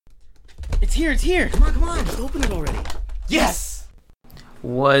It's here. Come on, just open it already. Yes!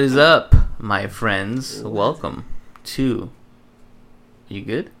 What is up, my friends? Welcome to... You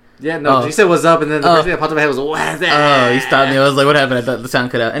good? Yeah, no, you said what's up, and then the first thing that popped in my head was, what's that? Oh, you stopped me. I was like, what happened? I thought the sound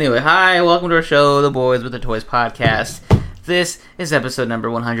cut out. Anyway, hi, welcome to our show, The Boys with the Toys podcast. This is episode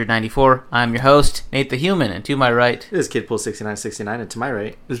number 194. I'm your host, Nate the Human, and to my right... This is Kidpool6969, and to my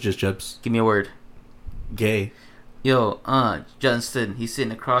right... This is just Jeps. Give me a word. Gay. Yo, Justin, he's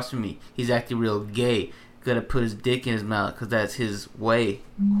sitting across from me. He's acting real gay. Gotta put his dick in his mouth, because that's his way.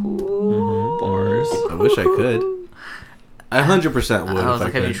 Ooh, bars. I wish I could. I 100% would. I was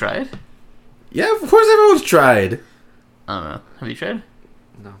like, have you tried? Yeah, of course everyone's tried. I don't know. Have you tried?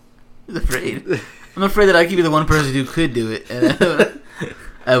 No. He's afraid. I'm afraid that I could be the one person who could do it, and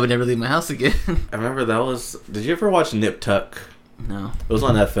I would never leave my house again. I remember that was... Did you ever watch Nip Tuck? No. It was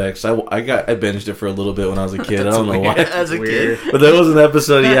on FX. I binged it for a little bit when I was a kid. I don't know why. As a kid. But there was an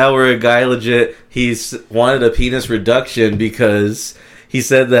episode, where a guy legit, wanted a penis reduction because he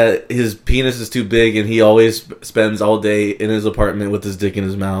said that his penis is too big and he always spends all day in his apartment with his dick in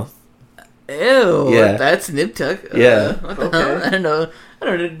his mouth. Ew. Yeah. That's Nip Tuck. Yeah. What the hell? I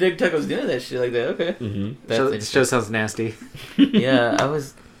don't know Nip Tuck was doing that shit like that. Okay. Mm-hmm. This show sounds nasty. Yeah,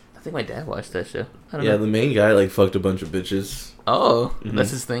 I think my dad watched that show. I don't know. The main guy fucked a bunch of bitches. Oh, Mm-hmm. that's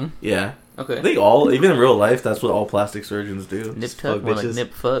his thing? Yeah. Okay. I think even in real life, that's what all plastic surgeons do. Nip fuck Tuck, more like bitches.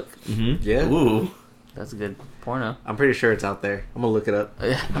 Nip Fuck. Mm-hmm. Yeah. Ooh. That's a good porno. I'm pretty sure it's out there. I'm gonna look it up.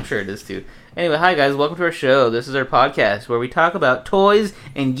 Yeah, I'm sure it is too. Anyway, hi guys, welcome to our show. This is our podcast where we talk about toys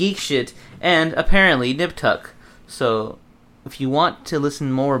and geek shit and apparently Nip Tuck. So, if you want to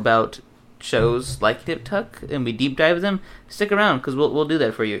listen more about shows like Nip Tuck and we deep dive them, stick around because we'll do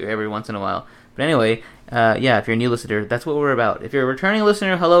that for you every once in a while. But anyway, if you're a new listener, that's what we're about. If you're a returning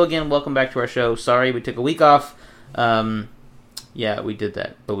listener, hello again, welcome back to our show. Sorry we took a week off. Yeah, we did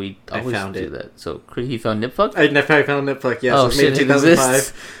that, but we always do that. So he found Nipfuck? I found Nipfuck, yes. Oh, it was made in shit, it 2005.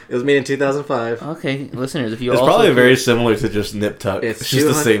 exists. It was made in 2005. Okay, listeners, if you It's also probably very similar to just Nip Tuck. It's It's just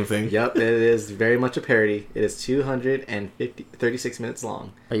the same thing. Yep, it is very much a parody. It is 236 minutes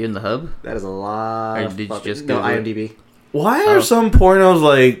long. Are you in the hub? That is a lot. Or of did you fucking- just no Google it? IMDb? Why are some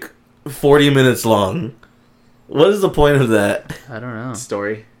pornos 40 minutes long? What is the point of that? I don't know.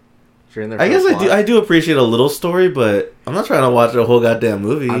 Story. If you're in there, I guess I do appreciate a little story, but I'm not trying to watch a whole goddamn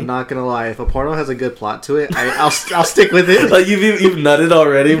movie. I'm not gonna lie. If a porno has a good plot to it, I'll stick with it. You've nutted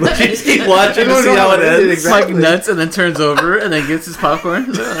already, but you just keep watching to I see don't how know it what it ends. is exactly. Mike nuts and then turns over and then gets his popcorn.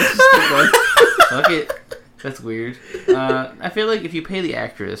 He's like, oh, let's just keep going. Fuck it. That's weird. I feel like if you pay the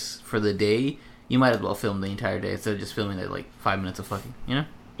actress for the day, you might as well film the entire day instead of just filming it 5 minutes of fucking. You know?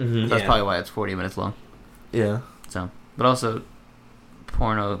 Mm-hmm. That's probably why it's 40 minutes long. Yeah. So, but also,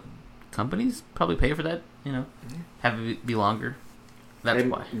 porno companies probably pay for that. You know, have it be longer. That's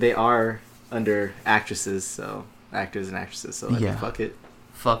why. They are under actresses, so actors and actresses. So Yeah. fuck it.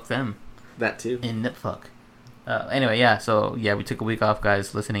 Fuck them. That too. And nip fuck. Anyway, yeah. So we took a week off,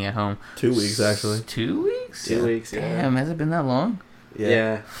 guys. Listening at home. 2 weeks actually. 2 weeks. 2 weeks. Yeah. Damn, has it been that long?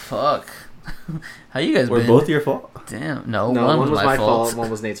 Yeah. Fuck. How you guys Were been? both your fault? Damn. No, No, one one was my my fault. One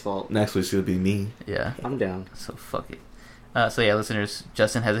was Nate's fault. Next week's gonna be me. Yeah. I'm down. So fuck it. Listeners,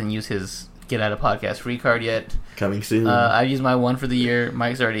 Justin hasn't used his Get Out of Podcast free card yet. Coming soon. I've used my one for the year.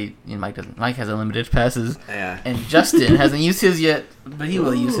 Mike's already. Mike has unlimited passes. Yeah. And Justin hasn't used his yet, but he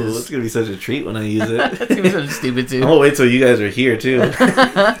will use It's his. gonna be such a treat when I use That's it. gonna be something stupid I'm too. gonna wait till you guys are here too.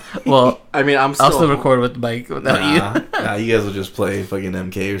 Well, I mean, I'll still record with Mike without you. Nah, you guys will just play fucking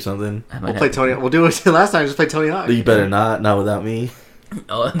MK or something. I might We'll have- play Tony. We'll do it last time. Just play Tony Hawk. You better not without me.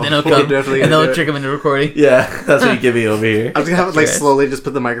 Oh, and then he'll We're come, definitely and gonna they'll do it. trick him into recording. Yeah, that's what you give me over here. I was gonna have Okay. slowly just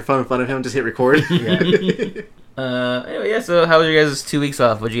put the microphone in front of him, and just hit record. Anyway, yeah. So, how was your guys' 2 weeks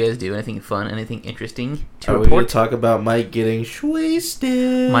off? What'd you guys do? Anything fun? Anything interesting to Are we gonna report? talk about Mike getting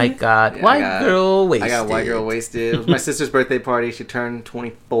wasted? Mike got Yeah, white girl wasted. I got white girl wasted. It was my sister's birthday party. She turned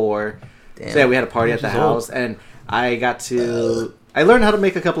 24. Damn. So yeah, we had a party at the She's old. house, and I got to. I learned how to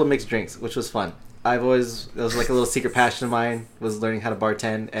make a couple of mixed drinks, which was fun. It was like a little secret passion of mine, was learning how to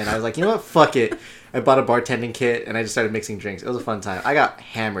bartend, and I was like, you know what, fuck it. I bought a bartending kit, and I just started mixing drinks. It was a fun time. I got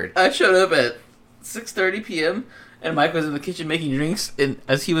hammered. I showed up at 6:30 p.m. and Mike was in the kitchen making drinks, and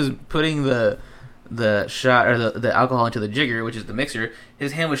as he was putting the shot or the alcohol into the jigger, which is the mixer,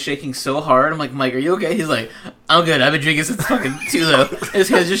 his hand was shaking so hard. I'm like, Mike, are you okay? He's like, I'm good. I've been drinking since fucking 2 though. His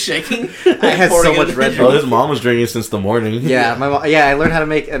hand's just shaking. I had so Pouring much it in Red the Bull. Oh, his mom was drinking since the morning. Yeah, my mom, I learned how to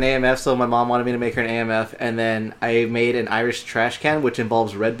make an AMF, so my mom wanted me to make her an AMF, and then I made an Irish trash can, which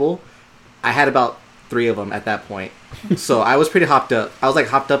involves Red Bull. I had about 3 of them at that point, so I was pretty hopped up. I was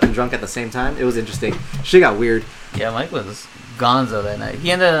hopped up and drunk at the same time. It was interesting. Shit got weird. Yeah, Mike was gonzo that night.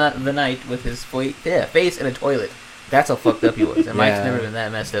 He ended the night with his face in a toilet. That's how fucked up he was. And Mike's never been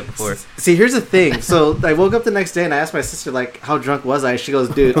that messed up before. See, here's the thing. So I woke up the next day and I asked my sister, like, how drunk was I? She goes,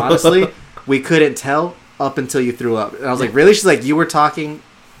 dude, honestly, we couldn't tell up until you threw up. And I was like, really? She's like, you were talking,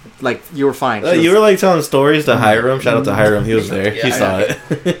 like, you were fine. You were like telling stories to Hiram. Shout out to Hiram. He was there. Yeah, he saw it.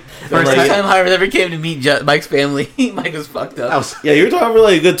 First time Hiram ever came to meet Mike's family, Mike was fucked up. Yeah, you were talking for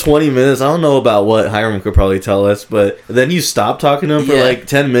like a good 20 minutes. I don't know about what Hiram could probably tell us, but then you stopped talking to him for like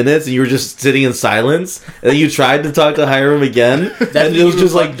 10 minutes and you were just sitting in silence. And then you tried to talk to Hiram again, and it was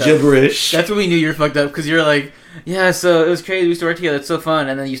just like gibberish. That's when we knew you were fucked up, because you were like, yeah, so it was crazy. We used to work together. It's so fun.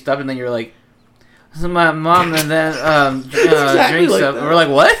 And then you stopped and then you were like, so my mom and then Exactly drinks like up. that. And we're like,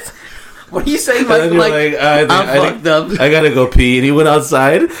 what? What are you saying, Mike? And then you're I'm fucked up. I gotta go pee. And he went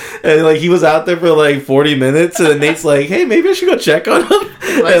outside, and like he was out there for like 40 minutes. And then Nate's like, "Hey, maybe I should go check on him."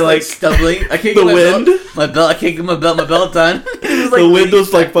 Mike's And like stumbling. I can't the get my wind. belt. I can't get my belt on. It was like The wind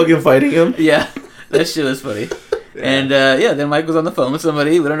was like fucking fighting him. Yeah, that shit was funny. And then Mike was on the phone with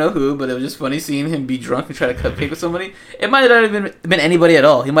somebody. We don't know who, but it was just funny seeing him be drunk and try to cut cake with somebody. It might not have been anybody at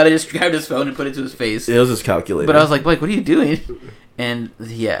all. He might have just grabbed his phone and put it to his face. It was just calculated. But I was like, Mike, what are you doing? And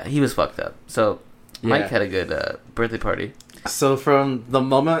yeah, he was fucked up. So Mike had a good birthday party. So from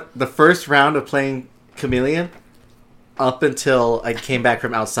the first round of playing Chameleon up until I came back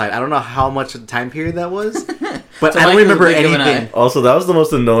from outside, I don't know how much of the time period that was, but So I don't Mike was remember a blink of an anything. eye. Also, that was the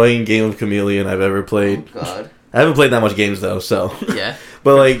most annoying game of Chameleon I've ever played. Oh, God. I haven't played that much games though, so Yeah.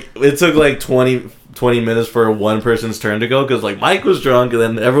 but like it took like 20 minutes for one person's turn to go because like Mike was drunk and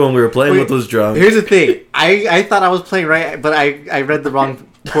then everyone we were playing with was drunk. Here's the thing. I thought I was playing right, but I read the wrong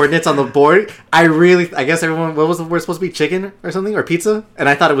coordinates on the board. I guess everyone, what was the word supposed to be? Chicken or something? Or pizza? And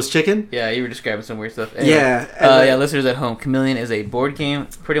I thought it was chicken. Yeah, you were describing some weird stuff. Anyway, Yeah. listeners at home, Chameleon is a board game,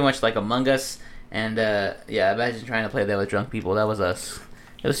 pretty much like Among Us. And imagine trying to play that with drunk people. That was us.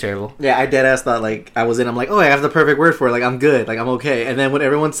 It was terrible. Yeah, I deadass thought like I was in. I'm like, oh, I have the perfect word for it. Like I'm good. Like I'm okay. And then when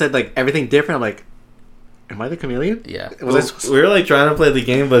everyone said like everything different, I'm like, am I the chameleon? Yeah. Was I supposed We were like trying to play the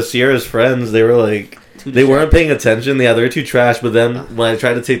game, but Sierra's friends, they were like, Too they weren't distracted. paying attention. Yeah, they were too trash. But then when I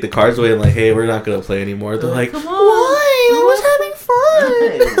tried to take the cards away, I'm like, hey, we're not gonna play anymore. They're like, Come on. why? I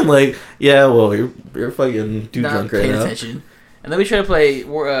was having fun. I'm like, yeah, well, you're fucking too Not drunk right paying now. attention. And then we tried to play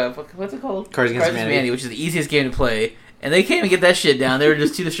what's it called? Cards Against Humanity, which is the easiest game to play. And they can't even get that shit down. They were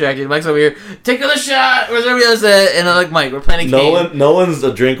just too distracted. Mike's over here, take another shot. Where's everybody else at? And I'm like, Mike, we're playing a game. No one's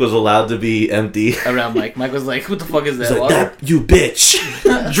drink was allowed to be empty. Around Mike. Mike was like, what the fuck is that? He's like, Water? that, you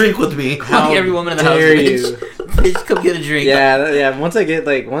bitch. Drink with me. Fuck every woman in the house, dare bitch. Bitch, come get a drink. Yeah. Once I get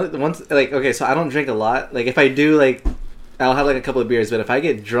like once like okay, so I don't drink a lot. Like if I do, like I'll have like a couple of beers. But if I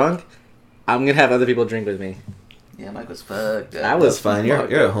get drunk, I'm gonna have other people drink with me. Yeah, Mike was fucked up. I was That's fine.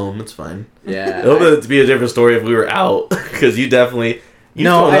 You're at home. It's fine. Yeah. It would be a different story if we were out, because you definitely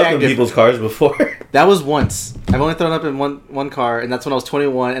thrown up in people's cars before. That was once. I've only thrown up in one car, and that's when I was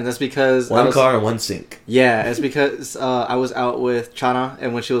 21, and that's because One car and one sink. Yeah, it's because I was out with Chana,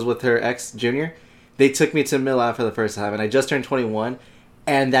 and when she was with her ex Junior, they took me to Mila for the first time, and I just turned 21.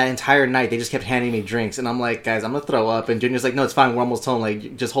 And that entire night, they just kept handing me drinks, and I'm like, guys, I'm gonna throw up. And Junior's like, no, it's fine. We're almost home.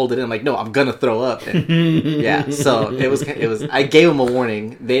 Like, just hold it in. I'm like, no, I'm gonna throw up. And yeah, so it was. I gave them a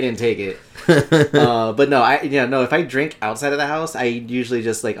warning. They didn't take it. But no, if I drink outside of the house, I usually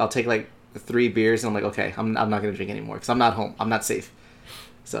just like I'll take like 3 beers, and I'm like, okay, I'm not gonna drink anymore because I'm not home. I'm not safe.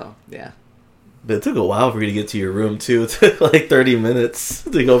 So yeah. But it took a while for you to get to your room too. It took like 30 minutes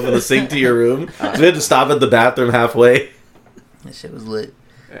to go from the sink to your room. So we had to stop at the bathroom halfway. That shit was lit.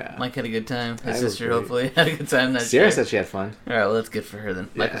 Yeah. Mike had a good time. His I was sister great. hopefully had a good time. That Sierra year. said she had fun. All right, well that's good for her then.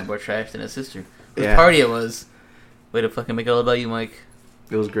 Mike Yeah. was more trash than his sister. What Yeah. party it was. Way to fucking make it all about you, Mike.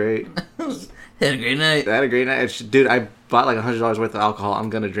 It was great. Had a great night. I had a great night. Dude, I bought like $100 worth of alcohol.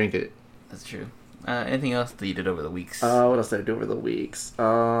 I'm gonna drink it. That's true. Anything else that you did over the weeks? What else did I do over the weeks?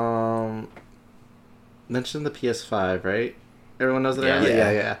 Mention the PS5, right? Everyone knows that.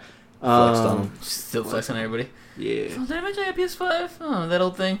 Yeah. Yeah. Flexed on 'em. Still flexing on everybody. Yeah. Oh, did I mention I had PS5? Oh, that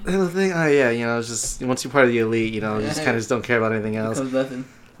old thing. The thing, it's just once you're part of the elite, you just kind of don't care about anything else. Comes nothing.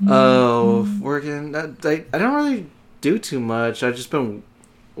 Oh, working. I don't really do too much. I've just been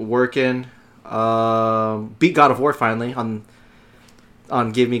working. Beat God of War finally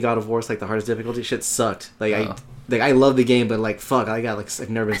on Give Me God of War. It's like the hardest difficulty. Shit sucked. I love the game, but like fuck, I got like I've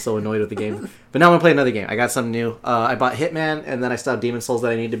never been so annoyed with the game. But now I'm gonna play another game. I got something new. I bought Hitman, and then I still have Demon Souls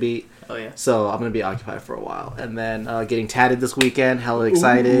that I need to beat. Oh yeah. So I'm gonna be occupied for a while, and then getting tatted this weekend. Hella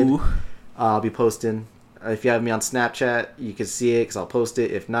excited. Ooh. I'll be posting. If you have me on Snapchat, you can see it because I'll post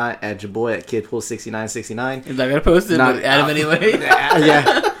it. If not, add your boy at KidPool6969. He's not gonna post it, but add him anyway.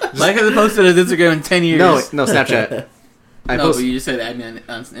 Yeah. Mike hasn't posted his Instagram in 10 years. No, Snapchat. I no, post. but you just said add me on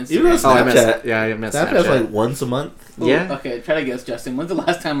Instagram. Even on Oh, I meant Snapchat. yeah, I meant Snapchat's Snapchat. like once a month Ooh, Yeah. Okay, try to guess, Justin. When's the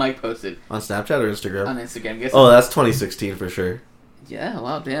last time Mike posted on Snapchat or Instagram. on Instagram? Guess. Oh, that's 2016 for sure. Yeah.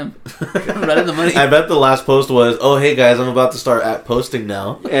 Wow. Damn. Right in the money. I bet the last post was, "Oh, hey guys, I'm about to start posting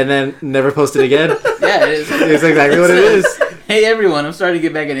now." And then never posted again. Yeah, it is. It's exactly what it is. Hey everyone, I'm starting to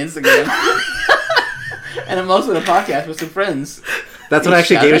get back on Instagram. And I'm also in a podcast with some friends. That's when I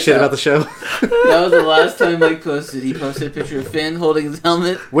actually Shout gave a us shit out. about the show. That was the last time Mike posted. He posted a picture of Finn holding his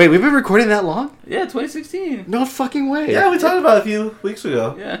helmet. Wait, we've been recording that long? Yeah, 2016. No fucking way. Yeah, we talked about it a few weeks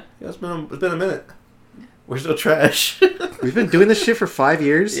ago. Yeah. Yeah, it's been a minute. We're still trash. We've been doing this shit for 5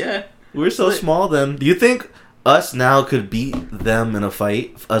 years. Yeah. We're so small then. Do you think us now could beat them in a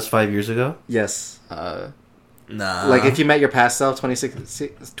fight, us 5 years ago? Yes. Nah. Like if you met your past self,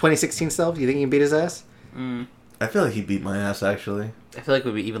 2016 self, you think you can beat his ass? I feel like he beat my ass, actually. I feel like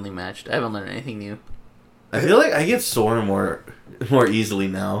we'd be evenly matched. I haven't learned anything new. I feel like I get sore more easily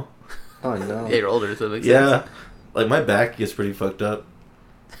now. Oh no. Yeah, you're older, so it makes Yeah. Like, my back gets pretty fucked up.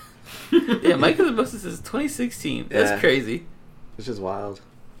 sense. Yeah, Mike has been posted since 2016. That's Yeah. crazy. It's just wild.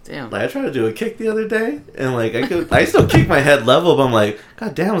 Damn. Like, I tried to do a kick the other day, and, like, I still kick my head level, but I'm like,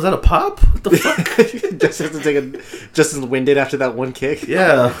 God damn, was that a pop? What the fuck? Just have to take just as winded after that one kick.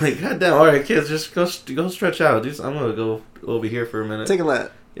 Yeah, like, God damn, alright, kids, just go stretch out. I'm gonna go over here for a minute. Take a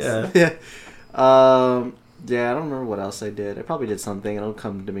lap. Yeah. Yeah. Yeah, I don't remember what else I did. I probably did something. It'll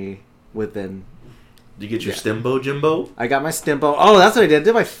come to me within. Did you get your Yeah. Stimbo, Jimbo? I got my Stimpo. Oh, that's what I did. I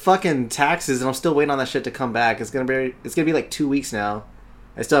did my fucking taxes, and I'm still waiting on that shit to come back. It's gonna be like 2 weeks now.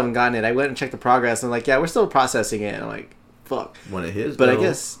 I still haven't gotten it. I went and checked the progress, and like, yeah, we're still processing it. And I'm like, fuck. When it hits, But I though.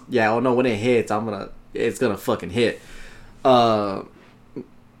 guess, yeah, no, when it hits, it's gonna fucking hit. But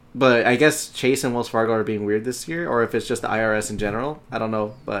I guess Chase and Wells Fargo are being weird this year, or if it's just the IRS in general, I don't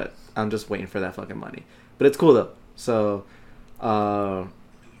know. But I'm just waiting for that fucking money. But it's cool though. So,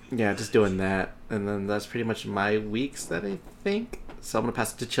 yeah, just doing that, and then that's pretty much my weeks that I think. So I'm gonna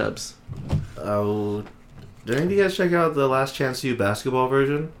pass it to Chubbs. Oh, did any of you guys check out the Last Chance U basketball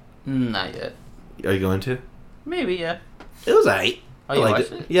version? Not yet. Are you going to? Maybe, yeah. It was aight. Oh, you I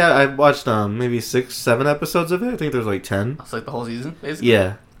watched liked it? Yeah, I watched maybe 6-7 episodes of it. I think there's like 10. It's like the whole season, basically.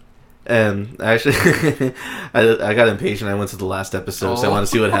 Yeah. And actually, I got impatient. I went to the last episode, so I want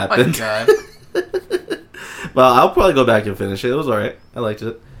to see what happened. Oh my god. Well, I'll probably go back and finish it. It was alright. I liked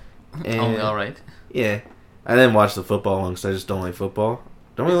it. And, Only alright. Yeah. I didn't watch the football one because I just don't like football.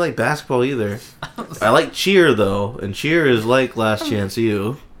 Don't really like basketball either. I like cheer, though. And cheer is like Last Chance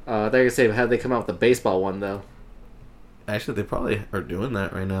U. They're gonna say, have they come out with the baseball one though? Actually, they probably are doing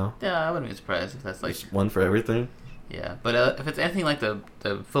that right now. Yeah, I wouldn't be surprised if that's like... Just one for everything. Yeah, but if it's anything like the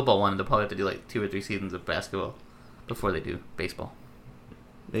football one, they'll probably have to do like 2 or 3 seasons of basketball before they do baseball.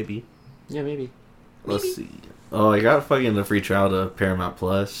 Maybe. Yeah, maybe. Let's see. Oh, I got fucking the free trial to Paramount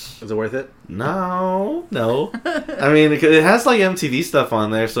Plus. Is it worth it? No. I mean, it has like MTV stuff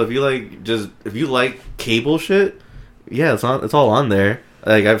on there, so if you like cable shit, yeah, it's all on there.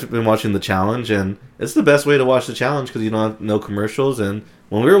 Like, I've been watching The Challenge, and it's the best way to watch The Challenge because you don't have no commercials. And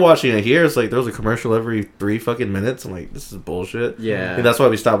when we were watching it here, it's like there was a commercial every 3 fucking minutes. I'm like, this is bullshit. Yeah. And that's why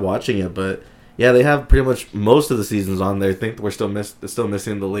we stopped watching it. But yeah, they have pretty much most of the seasons on there. I think we're still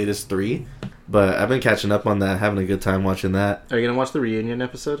missing the latest 3. But I've been catching up on that, having a good time watching that. Are you gonna watch the reunion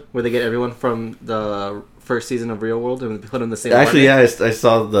episode where they get everyone from the first season of Real World and put them in the same? Actually, apartment? yeah, I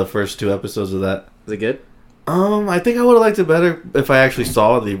saw the first 2 episodes of that. Is it good? I think I would have liked it better if I actually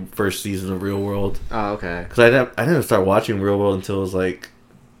saw the first season of Real World. Oh, okay. Because I didn't start watching Real World until it was like,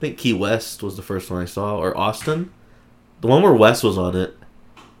 I think Key West was the first one I saw, or Austin. The one where West was on it.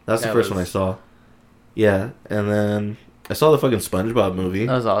 That's the That first was- one I saw. Yeah, and then I saw the fucking SpongeBob movie.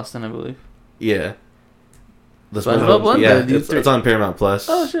 That was Austin, I believe. Yeah. The SpongeBob one? Yeah, The it's on Paramount Plus.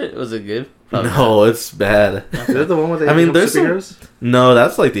 Oh shit, was it good? Probably No, it's bad. Is it the one with the I mean, there's some- superheroes? No,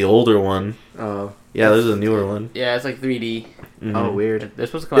 that's like the older one. Oh, Yeah, there's a newer one. Yeah, it's like 3D. Mhm. oh, weird. They're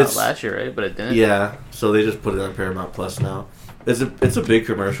supposed to come out It's- last year, right? But it didn't. Yeah, so they just put it on Paramount Plus now. It's a big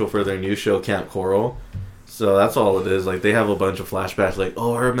commercial for their new show Camp Coral. So that's all it is. Like, they have a bunch of flashbacks. Like,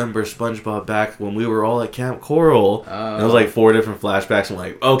 oh, I remember SpongeBob back when we were all at Camp Coral. And it was like 4 different flashbacks. I'm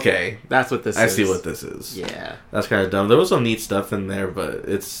like, okay, That's what this I is. see what this is. Yeah. That's kind of dumb. There was some neat stuff in there, but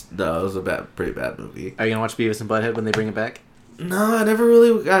it was a pretty bad movie. Are you gonna watch Beavis and Butthead when they bring it back? No, I never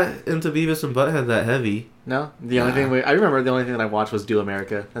really got into Beavis and Butthead that heavy. No. The only thing I remember, the only thing that I watched was Do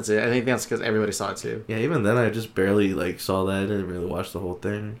America. That's it. I think that's because everybody saw it too. Yeah, even then I just barely like saw that. I didn't really watch the whole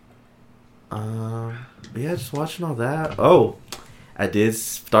thing. But yeah, just watching all that. Oh, I did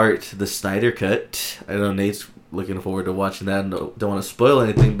start the Snyder Cut. I know Nate's looking forward to watching that. And don't want to spoil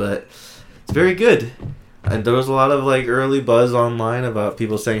anything, but it's very good. And there was a lot of like early buzz online about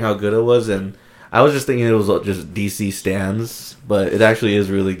people saying how good it was, and I was just thinking it was just DC stands, but it actually is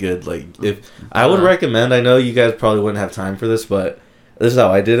really good. Like, if I would recommend, I know you guys probably wouldn't have time for this, but this is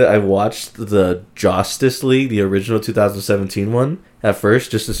how I did it. I watched the Justice League, the original 2017 one, at first,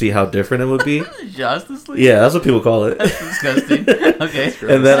 just to see how different it would be. Justice League? Yeah, that's what people call it. That's disgusting. Okay.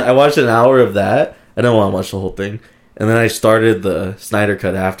 And then I watched an hour of that. I don't want to watch the whole thing. And then I started the Snyder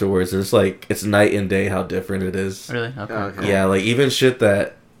Cut afterwards. It's like, it's night and day how different it is. Really? Okay. Okay. Yeah, like even shit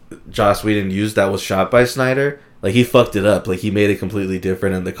that Joss Whedon used that was shot by Snyder, like he fucked it up. Like he made it completely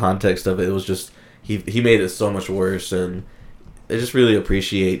different, and the context of it was just he made it so much worse. And I just really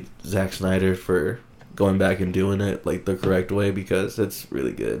appreciate Zack Snyder for going back and doing it like the correct way, because it's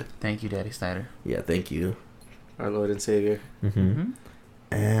really good. Thank you, Daddy Snyder. Yeah, thank you. Our Lord and Savior. Mm-hmm.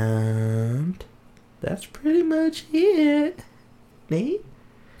 And that's pretty much it. Nate?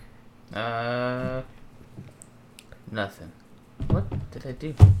 Nothing. What did I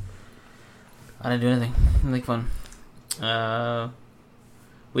do? I didn't do anything. Nothing fun.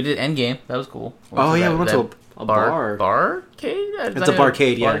 We did Endgame. That was cool. Oh yeah, we went to a bar. Barcade? It's a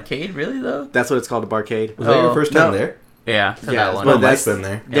barcade, yeah. Barcade, really though? That's what it's called, a barcade. Was that your first time no. there? Yeah, to Yeah, that one. but Oh, Mike's that's- been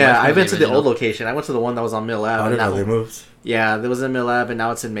there. Yeah, Mike's I've been to the original. old location. I went to the one that was on Mill Ave. I and didn't that know they one- moved. Yeah, there was in Mill Ave, and now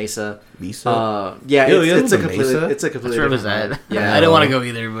it's in Mesa. Misa? Yeah, Ew, you it's a live in completely, Mesa? it's a That's completely where it was different at. vibe. Yeah, I didn't want to go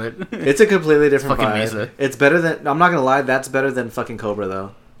either, but It's a completely different fucking vibe. Mesa. It's better than. I'm not gonna lie, that's better than fucking Cobra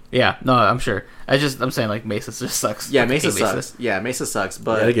though. yeah, no, I'm sure. I'm saying like Mesa just sucks. Yeah, I Mesa hate sucks. Yeah, Mesa sucks.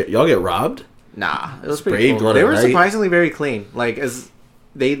 But Y'all get robbed? nah, it was Sprayed pretty cool. going They at were night? surprisingly very clean. Like as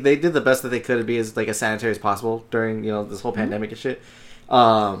they did the best that they could be as like as sanitary as possible during this whole pandemic and shit.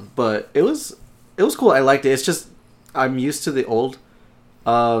 But it was cool. I liked it. It's just I'm used to the old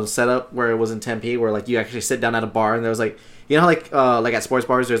setup where it was in Tempe, where like you actually sit down at a bar and there was like how like at sports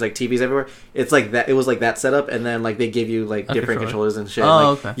bars there's like TVs everywhere. It's like that. It was like that setup, and then like they give you like different controllers and shit.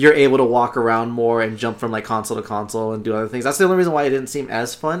 Oh, like, okay. You're able to walk around more and jump from like console to console and do other things. That's the only reason why it didn't seem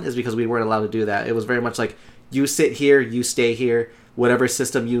as fun, is because we weren't allowed to do that. It was very much like you sit here, you stay here, whatever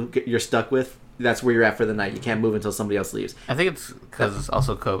system you're stuck with. That's where you're at for the night. You can't move until somebody else leaves. I think it's because it's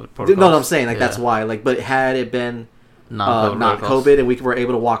also COVID No, protocols. I'm saying like that's why. Like, but had it been non-COVID not protocols. COVID and we were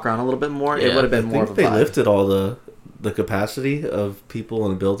able to walk around a little bit more, it Yeah. would have I been more think of a they vibe. lifted all the capacity of people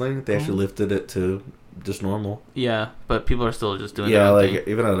in the building. They actually lifted it to just normal. Yeah, but people are still just doing Yeah, their own like thing.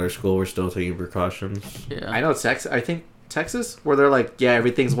 even at our school, we're still taking precautions. Yeah. I know Texas. I think Texas, where they're like, yeah,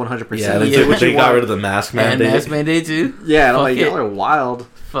 everything's 100%. Yeah, they, You do what they you got want. rid of the mask And mandate. mask mandate too. Yeah, and I'm Fuck like, it. y'all are wild.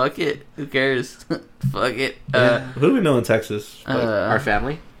 Fuck it. Who cares? Fuck it. Who do we know in Texas? Our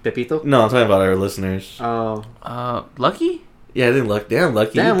family, Pepito. No, I'm talking about our listeners. Oh, Lucky? Yeah, I didn't look. Damn,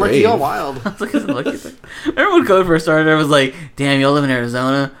 lucky. damn, you're lucky brave. y'all wild. I was like, it's a Lucky thing. Remember when COVID first started? I was like, damn, y'all live in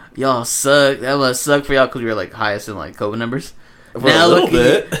Arizona. Y'all suck. That must suck for y'all because we were like highest in like COVID numbers. For a little look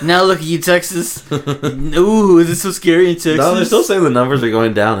bit. At, now look at you, Texas. Ooh, is this so scary in Texas? No, they're still saying the numbers are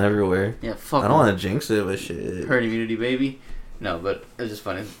going down everywhere. Yeah, fuck. I don't want to jinx it with shit. herd immunity, baby. No, but it's just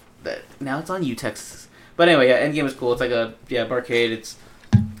funny that now it's on you, Texas. But anyway, yeah, Endgame is cool. It's like a barcade. It's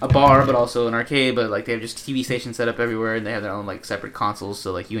a bar, but also an arcade. But like they have just TV stations set up everywhere, and they have their own like separate consoles.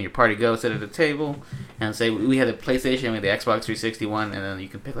 So like you and your party go sit at a table, and say we have the PlayStation, we have the Xbox 360 one, and then you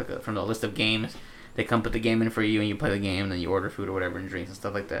can pick like from the list of games. They come put the game in for you, and you play the game, and then you order food or whatever and drinks and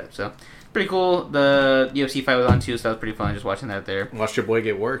stuff like that. So pretty cool. The UFC fight was on too, so that was pretty fun just watching that there. Watched your boy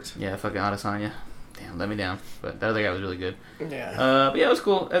get worked. Yeah, fucking Adesanya. Damn, let me down. But that other guy was really good. Yeah. But yeah, it was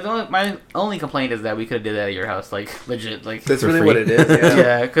cool. My only complaint is that we could have did that at your house, like legit, like That's for really free. what it is. Yeah.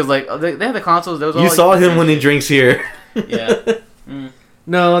 yeah, because like they have the consoles. Those all, You like, saw him when he drinks here. Yeah. Mm.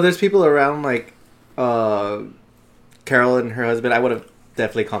 No, there's people around like Carol and her husband. I would have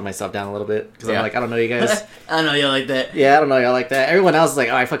definitely calmed myself down a little bit because Yeah. I'm like, I don't know you guys. I know you like that. Yeah, I don't know y'all like that. Everyone else is like,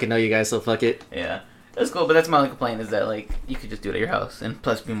 oh, I fucking know you guys, so fuck it. Yeah, that's cool. But that's my only complaint is that like you could just do it at your house and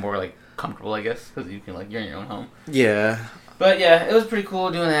plus be more like comfortable, I guess, because you can like you're in your own home. Yeah. But yeah, it was pretty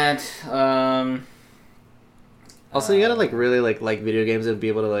cool doing that. Also, you gotta like really like video games and be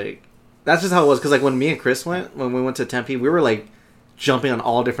able to like. That's just how it was. Because like when me and Chris went, when we went to Tempe, we were like jumping on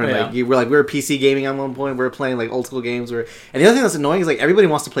all different Yeah. like we were PC gaming at one point. We were playing like old school games. And the other thing that's annoying is like everybody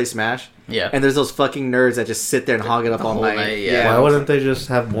wants to play Smash, Yeah. and there's those fucking nerds that just sit there and hog it up The all whole night. night, yeah. Why wouldn't they just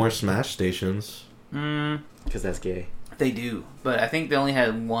have more Smash stations? Because that's gay. They do, but I think they only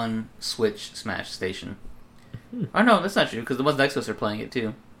had one Switch Smash station. Oh no, that's not true because the ones next to us are playing it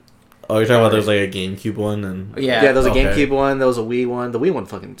too. Oh, you're talking about there's like a GameCube one and Yeah, Yeah, there was a Okay. GameCube one. There was a Wii one. The Wii one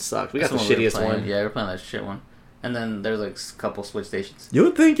fucking sucked. We got That's the one we were shittiest playing. one. Yeah, we're playing that shit one. And then there's like a couple Switch stations. You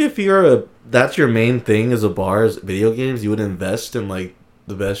would think if you're that's your main thing as a bar is video games, you would invest in like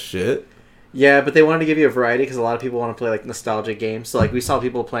the best shit. Yeah, but they wanted to give you a variety because a lot of people want to play like nostalgic games. So like we saw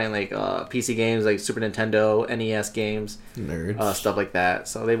people playing like PC games, like Super Nintendo, NES games, Nerds. stuff like that.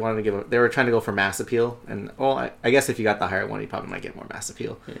 So they wanted to they were trying to go for mass appeal. And well, I guess if you got the higher one, you probably might get more mass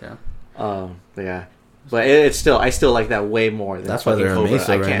appeal. Yeah. But yeah, but it's still I still like that way more than That's why they're in Cobra.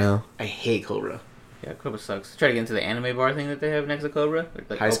 Mesa I right can't. now. I hate Cobra. Yeah, Cobra sucks. Try to get into the anime bar thing that they have next to Cobra.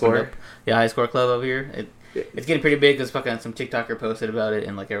 Like High opened Score? up. Yeah, High Score Club over here. It's getting pretty big because fucking some TikToker posted about it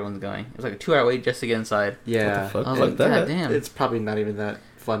and like everyone's going. It was like a 2-hour wait just to get inside. Yeah, What the fuck? I was Fuck like, that. God damn. it's probably not even that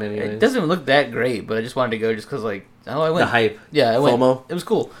fun anyway. It doesn't even look that great, but I just wanted to go just because like, oh, I went. The hype. Yeah, I went. FOMO. It was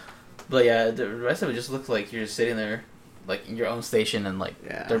cool. But yeah, the rest of it just looks like you're just sitting there like in your own station and like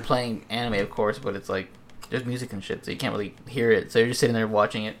Yeah. they're playing anime, of course, but it's like there's music and shit, so you can't really hear it. So you're just sitting there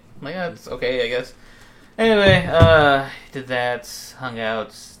watching it. I'm like, it's okay, I guess. Anyway, did that, hung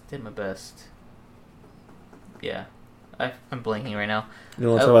out, did my best. Yeah, I'm blanking right now. You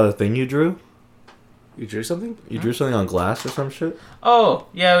want to talk about the thing you drew? You drew something? You drew something on glass or some shit? Oh,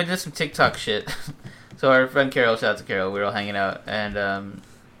 yeah, we did some TikTok shit. So our friend Carol, shout out to Carol, we were all hanging out, and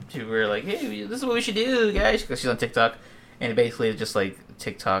we were like, hey, this is what we should do, guys, because she's on TikTok, and basically it's just like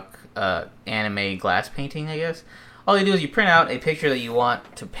TikTok anime glass painting, I guess. All you do is you print out a picture that you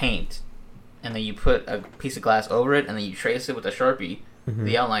want to paint, and then you put a piece of glass over it, and then you trace it with a Sharpie,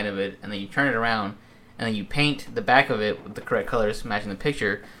 the outline of it, and then you turn it around, and then you paint the back of it with the correct colors matching the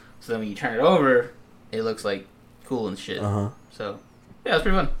picture, so then when you turn it over, it looks like cool and shit. So, yeah, it was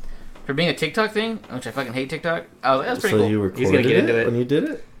pretty fun. For being a TikTok thing, which I fucking hate TikTok, I was like, that's pretty So cool. you He's gonna recorded get into it. when you did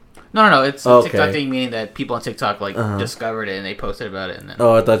it? No, it's a Okay. TikTok thing, meaning that people on TikTok, like, Uh-huh. discovered it and they posted about it, and then...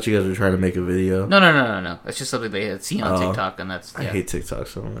 Oh, I thought you guys were trying to make a video. No. It's just something they had seen on Oh. TikTok, and that's... I Yeah. hate TikTok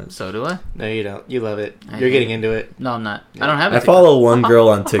so much. So do I? No, you don't. You love it. I You're hate getting it. into it. No, I'm not. I don't have a I TikTok. follow one girl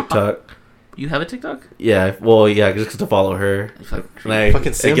on TikTok. You have a TikTok? Yeah, well, yeah, just to follow her. You fucking And I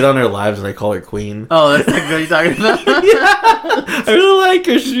Fucking simp. get on her lives and I call her queen. Oh, that's the girl you're talking about? I really like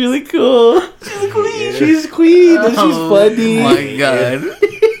her. She's really cool. She's a queen. She's queen and she's funny. Oh my god.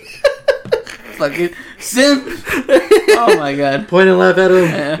 Fucking simp. Oh my god. Point and laugh at him.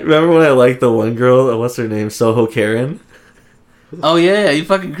 Yeah. Remember when I liked the one girl? What's her name? Soho Karen. Oh yeah, you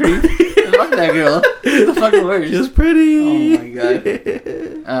fucking creep. Fuck that girl. She's the fucking worst. She's pretty. Oh my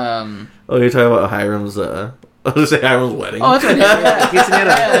god. Oh, you're talking about Hiram's. I was gonna say Hiram's wedding. Oh, that's right. Yeah. Quinceañera.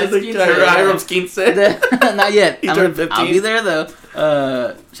 Yeah, It's like it's quinceañera. Hiram's quince. Not yet. He I'm turned gonna- I'll 15. be there though.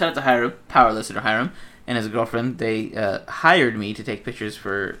 Shout out to Hiram, power listener Hiram, and his girlfriend. They hired me to take pictures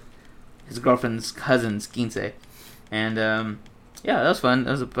for his girlfriend's cousin's quince, and yeah, that was fun.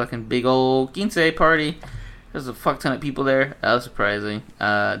 That was a fucking big old quince party. There's a fuck ton of people there. That was surprising.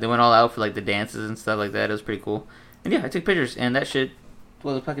 They went all out for like the dances and stuff like that. It was pretty cool. And yeah, I took pictures, and that shit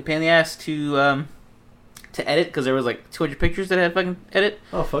was a fucking pain in the ass to edit because there was like 200 pictures that I had to fucking edit.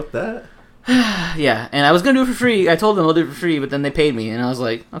 Oh, fuck that. Yeah, and I was gonna do it for free. I told them I'll do it for free, but then they paid me, and I was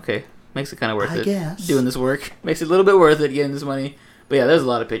like, okay, makes it kind of worth I it. guess. Doing this work makes it a little bit worth it getting this money. But yeah, there's a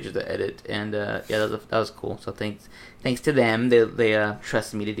lot of pictures to edit, and yeah, that was cool. So thanks to them, they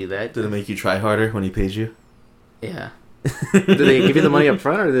trusted me to do that. Did it make you try harder when he paid you? Yeah. Did they give you the money up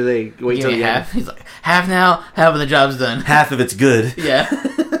front, or did they wait Give till me the end? half. He's like, half now, half when the job's done. Half of it's good. Yeah.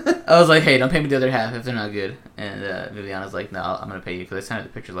 I was like, hey, don't pay me the other half if they're not good. And Viviana's like, no, I'm gonna pay you because I sent her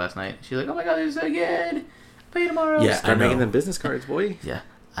the pictures last night. She's like, oh my god, they're so good. I'll pay you tomorrow. Yeah. Start I making know. them business cards, boy. Yeah,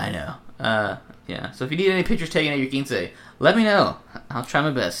 I know. Yeah. So if you need any pictures taken at your quince, let me know. I'll try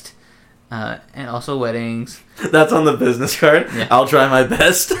my best. And also weddings. That's on the business card. Yeah. I'll try my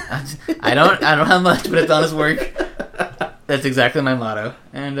best. I don't have much, but it's honest work. That's exactly my motto.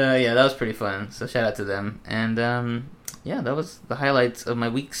 And yeah, that was pretty fun. So shout out to them. And yeah, that was the highlights of my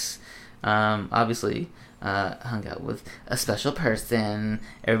weeks. Obviously, hung out with a special person.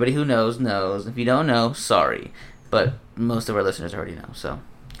 Everybody who knows. If you don't know, sorry. But most of our listeners already know. So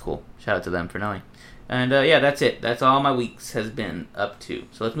cool. Shout out to them for knowing. And yeah, that's it. That's all my weeks has been up to.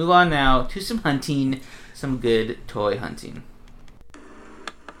 So let's move on now to some hunting, some good toy hunting.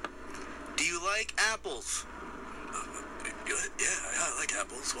 Do you like apples? Yeah, I like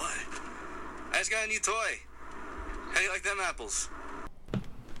apples. Why? I just got a new toy. How do you like them apples?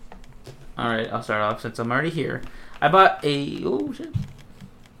 Alright, I'll start off since I'm already here. I bought a... Oh, shit.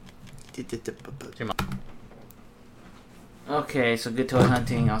 Okay, so good toy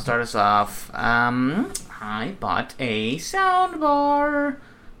hunting. I'll start us off. I bought a sound bar.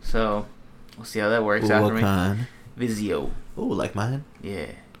 So, we'll see how that works Ooh, out what for me. kind? Vizio. Oh, like mine? Yeah,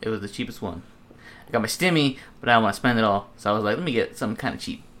 it was the cheapest one. I got my stimmy, but I don't want to spend it all. So I was like, let me get something kind of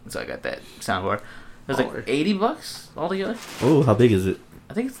cheap. So I got that soundbar. It was like Baller. $80 altogether. Oh, how big is it?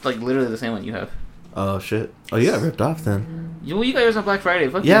 I think it's like literally the same one you have. Oh shit! Oh, you got ripped off then. You got yours on Black Friday.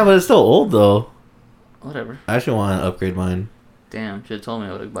 Fuck Yeah, you. but it's still old though. Whatever. I actually want to upgrade mine. Damn, should have told me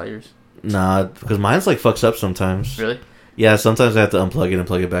I would have bought yours. Nah, because mine's like fucks up sometimes. Really? Yeah, sometimes I have to unplug it and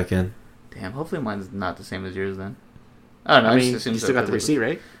plug it back in. Damn, hopefully mine's not the same as yours then. I don't know. I I mean, just assume you so still got the 'cause receipt,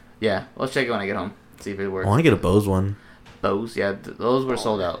 right? Yeah, let's check it when I get home. See if it I works. want to get a Bose one. Bose, yeah, those were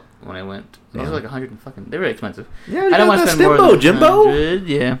sold out when I went. These are like 100 and fucking. They were expensive. Yeah, I don't want to spend more than Jimbo. 100.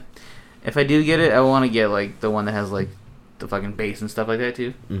 Yeah. If I do get it, I want to get like the one that has like the fucking bass and stuff like that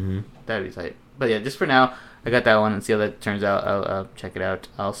too. Mm-hmm. That'd be tight. But yeah, just for now, I got that one and see how that turns out. I'll check it out.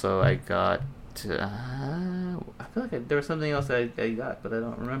 Also, I got. I feel like there was something else that I got, but I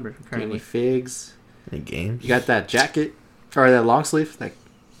don't remember Any currently. figs? Any games? You got that jacket or that long sleeve? Like,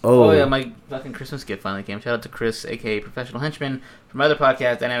 Oh yeah, my fucking Christmas gift finally came. Shout out to Chris, aka Professional Henchman, from my other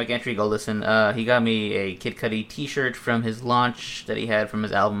podcast, Dynamic Entry. Go listen. He got me a Kid Cudi T-shirt from his launch that he had from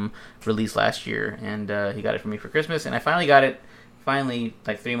his album released last year, and he got it for me for Christmas. And I finally got it. Finally,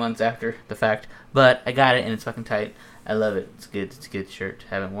 like 3 months after the fact, but I got it and it's fucking tight. I love it. It's good. It's a good shirt.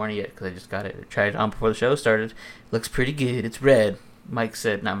 Haven't worn it yet because I just got it. I tried it on before the show started. Looks pretty good. It's red.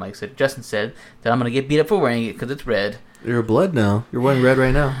 Justin said that I'm gonna get beat up for wearing it because it's red. You're a blood now. You're wearing red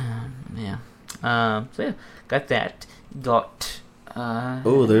right now. Yeah. So yeah, got that. Got.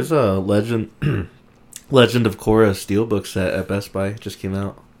 Oh, there's a Legend of Korra steelbook set at Best Buy. Just came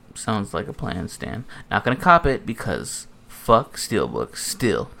out. Sounds like a plan, Stan. Not gonna cop it because fuck steelbooks.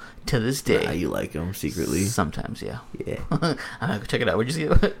 Still to this day. Ah, you like them secretly. Sometimes, yeah. Yeah. I'm gonna go check it out. Where'd you see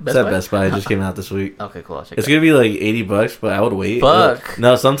it? It's at Best Buy. It just came out this week. Okay, cool. I'll check It's it out. gonna be like $80, but I would wait. Fuck.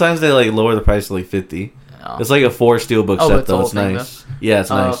 No, sometimes they like lower the price to like $50. Oh. It's like a 4 steelbook Oh, set it's the though. whole It's thing, nice. Yeah,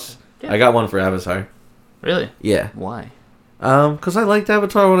 it's Oh, nice. yeah. I got one for Avatar. Really? Yeah. Why? Because I liked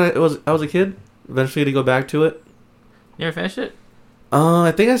Avatar when I was a kid. Eventually to go back to it. You ever finished it?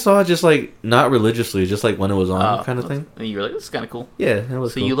 I think I saw it just like not religiously, just like when it was on, kind of thing. And you were like, this is kind of cool. Yeah, it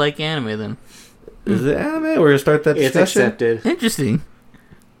was. So cool. you like anime then? Is it anime? We're gonna start that it's discussion. accepted. Interesting.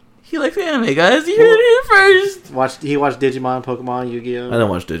 He likes anime, guys. You heard it here first. He watched Digimon, Pokemon, Yu-Gi-Oh. I don't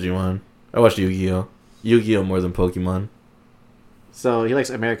watch Digimon. I watched Yu-Gi-Oh. Yu-Gi-Oh more than Pokemon. So he likes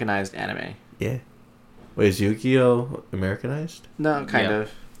Americanized anime. Yeah. Wait, is Yu-Gi-Oh Americanized? No, kind Yeah.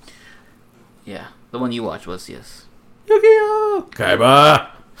 of. Yeah, the one you watched was, yes. Yu-Gi-Oh! Kaiba!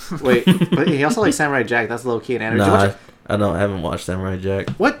 Wait, but he also likes Samurai Jack. That's low key an anime. Did you watch Nah, it? I don't. I haven't watched Samurai Jack.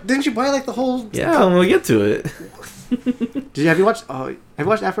 What? Didn't you buy like the whole? Yeah, I'm gonna get to it. Have you watched? Oh, have you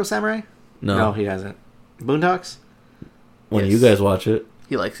watched Afro Samurai? No. he hasn't. Boondocks. When Yes. you guys watch it,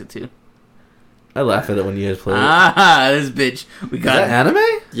 He likes it too. I laugh at it when you guys play it. Ah, this bitch. We Is got that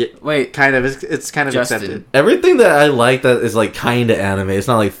anime? Yeah, Wait, kind of. It's kind of Justin. accepted. Everything that I like that is like kind of anime. It's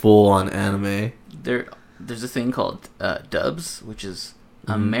not like full on anime. there's a thing called dubs, which is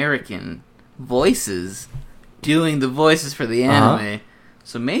Mm-hmm. American voices doing the voices for the Uh-huh. anime.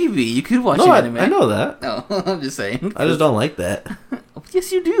 So maybe you could watch No, anime. I know that. No, I'm just saying. I just don't like that.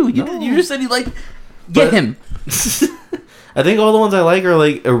 Yes, you do. You No. you just said you like. Get But- him. I think all the ones I like are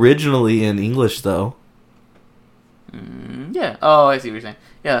like originally in English though. Yeah. Oh, I see what you're saying.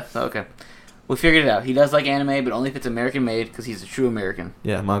 Yeah. So okay, we figured it out. He does like anime, but only if it's American made, because he's a true American.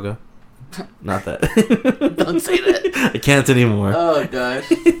 Yeah, manga. Not that. Don't say that. I can't anymore. Oh gosh.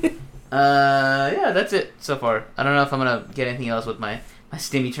 Yeah, that's it so far. I don't know if I'm gonna get anything else with my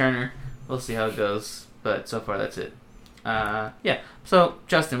Stimmy Turner. We'll see how it goes. But so far, that's it. Yeah. So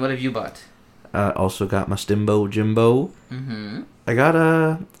Justin, what have you bought? Also got my Stimbo Jimbo. Mm-hmm.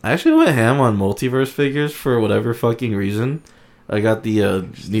 I actually went ham on multiverse figures for whatever fucking reason. I got the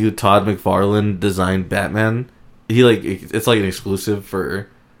new Todd McFarlane designed Batman. It's like an exclusive for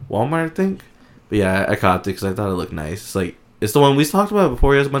Walmart, I think. But yeah, I copped it because I thought it looked nice. It's the one we talked about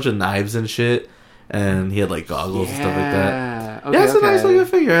before. He has a bunch of knives and shit, and he had like goggles and stuff like that. Okay, Yeah, it's a nice looking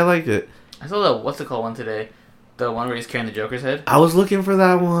figure. I liked it. I saw the what's it called one today, the one where he's carrying the Joker's head. I was looking for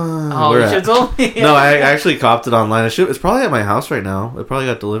that one. Oh, Where you at? should have told me. No, I actually copped it online. It's probably at my house right now. It probably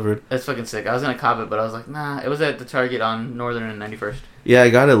got delivered. That's fucking sick. I was gonna cop it, but I was like, nah. It was at the Target on Northern and 91st. Yeah,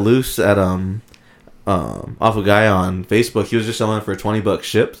 I got it loose at off a guy on Facebook. He was just selling it for $20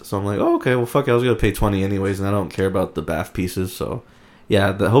 shipped. So I'm like, oh, okay, well, fuck it. I was gonna pay $20 anyways, and I don't care about the bath pieces. So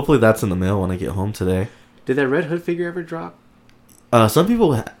yeah, hopefully that's in the mail when I get home today. Did that Red Hood figure ever drop? Some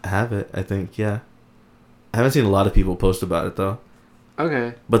people have it. I think, yeah. I haven't seen a lot of people post about it though.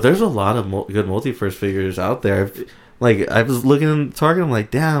 Okay. But there's a lot of good multiverse figures out there. I was looking in Target. I'm like,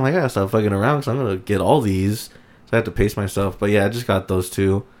 damn, I gotta stop fucking around because I'm gonna get all these. So I have to pace myself. But yeah, I just got those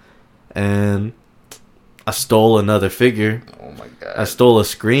two, and I stole another figure. Oh my god. I stole a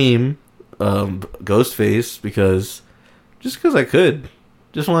Scream, Ghostface because I could.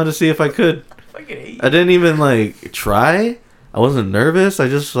 Just wanted to see if I could. fucking hate you. I didn't even like try. I wasn't nervous. I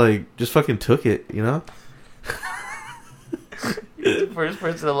just fucking took it, you know? You're the first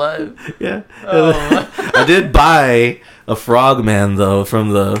person alive. Yeah. Oh. I did buy a Frogman though from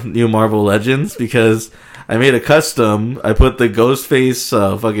the new Marvel Legends because I made a custom. I put the Ghostface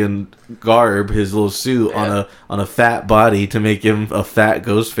fucking garb, his little suit, on a fat body to make him a fat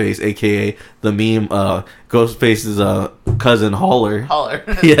Ghostface, aka the meme Ghostface's cousin Holler. Holler.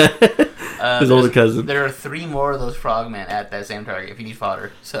 Yeah. His older cousin. There are 3 more of those frogmen at that same Target if you need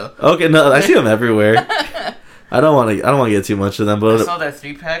fodder. So Okay, no, I see them everywhere. I don't want to get too much of them, I but saw that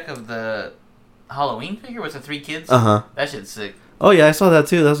 3-pack of the Halloween figure with the 3 kids. uh-huh. That shit's sick. Oh yeah, I saw that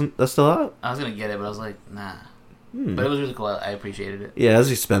too. That's still out. I was gonna get it, but I was like, nah. But it was really cool. I appreciated it. Yeah, it was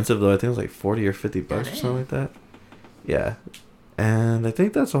expensive though. I think it was like 40 or 50 bucks or something like that. Yeah. And I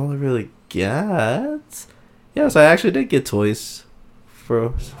think that's all I really get. Yeah, so I actually did get toys for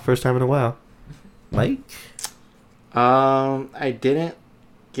first time in a while. Mike? I didn't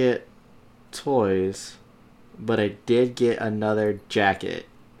get toys, but I did get another jacket.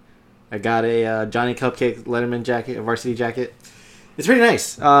 I got a Johnny Cupcake Letterman jacket, a varsity jacket. It's pretty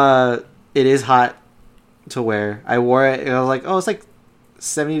nice. It is hot to wear. I wore it and I was like, oh, it's like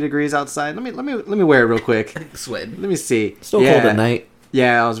 70 degrees outside. Let me wear it real quick. Sweating. Let me see. Still cold at night.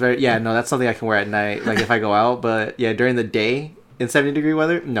 Yeah, I was no, that's something I can wear at night, like if I go out. But yeah, during the day in 70-degree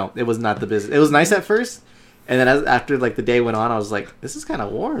weather, no, it was not the business. It was nice at first, and then after like the day went on, I was like, this is kind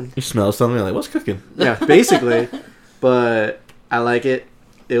of warm. You smell something, you're like, what's cooking? Yeah, basically. But I like it.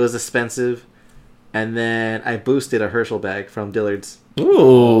 It was expensive, and then I boosted a Herschel bag from Dillard's. Ooh.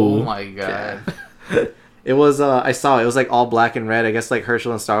 Oh my god. Yeah. It was I saw it. It was like all black and red. I guess like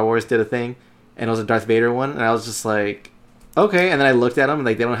Herschel and Star Wars did a thing, and it was a Darth Vader one, and I was just like, okay. And then I looked at them, and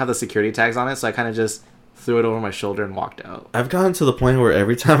like they don't have the security tags on it, so I kind of just threw it over my shoulder and walked out. I've gotten to the point where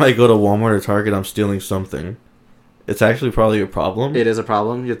every time I go to Walmart or Target, I'm stealing something. It's actually probably a problem. It is a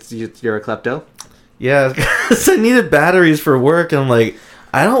problem. You're a klepto. Yeah, because I needed batteries for work, and I'm like,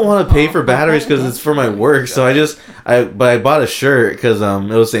 I don't want to pay for batteries because it's for my work. So I bought a shirt because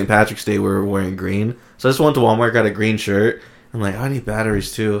it was St. Patrick's Day. We were wearing green, so I just went to Walmart, got a green shirt. I'm like, I need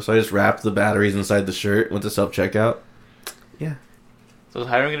batteries too, so I just wrapped the batteries inside the shirt. Went to self checkout. Yeah. So is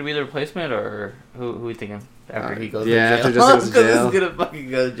Hiram gonna be the replacement, or who we thinking after he goes yeah, to after jail? just goes to jail. He's gonna fucking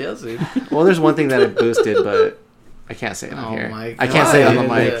go to jail soon. Well, there's one thing that I boosted, but I can't say it on here. My I can't say it on the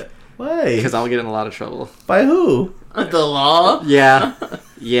God. mic Why? because I'll get in a lot of trouble. By who? The law? Yeah,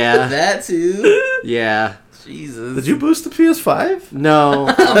 yeah, That too? yeah. Jesus. Did you boost the PS5? No,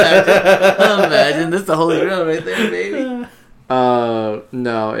 Imagine this the holy grail right there, baby.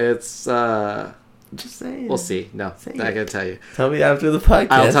 no. It's Just saying. we'll see. No, Say I it. gotta tell you. Tell me after the podcast.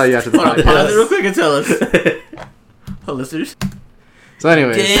 I'll tell you after the Hold on, pause it real podcast. quick and tell us. Oh, listeners. So,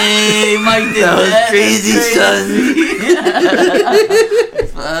 anyways, Dang, Mike did That was that. crazy,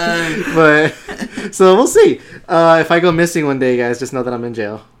 Fuck. but so we'll see. If I go missing one day, guys, just know that I'm in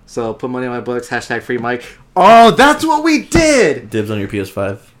jail. So put money on my books. # free Mike. Oh, that's what we did. Dibs on your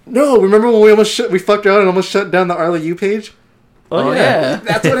PS5. No, remember when we fucked around and almost shut down the Arla U page? Oh, yeah.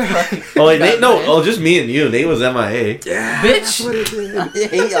 That's what it happened. Oh wait, Nate. No, oh, just me and you. Nate was MIA. Yeah, Bitch. that's what it did. I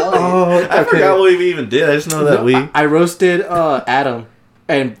hate all Oh, I forgot what we even did. I just know that we. I roasted Adam,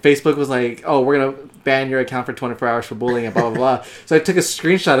 and Facebook was like, "Oh, we're gonna ban your account for 24 hours for bullying and blah blah blah." So I took a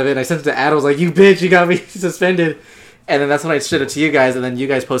screenshot of it and I sent it to Adam. I was like, "You bitch, you got me suspended." And then that's when I showed it to you guys, and then you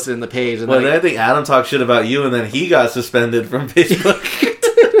guys posted it in the page. And Well, then then I think Adam talked shit about you, and then he got suspended from Facebook.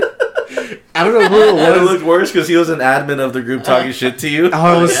 I don't know who it And it was. looked worse because he was an admin of the group talking shit to you.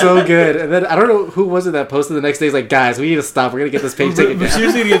 Oh, it was so good. And then I don't know who was it that posted the next day. He's like, "Guys, we need to stop. We're gonna get this page taken We're down."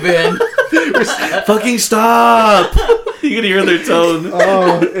 seriously gonna get banned. Fucking stop! You can hear their tone.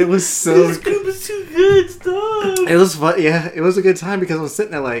 Oh, it was so. This group is too good. Stop. It was fun. Yeah, it was a good time because I was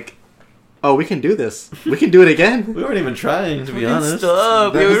sitting there like, "Oh, we can do this. We can do it again." We weren't even trying, to be honest.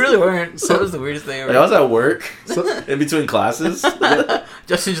 Stop. That Yeah, we was- really weren't. That was the weirdest thing Like, I ever. was at work So, in between classes.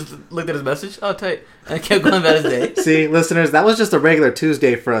 Justin just looked at his message. Oh, tight. And kept going about his day. see, listeners, that was just a regular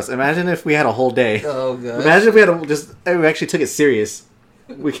Tuesday for us. Imagine if we had a whole day. Oh, God. Imagine if we had we actually took it serious.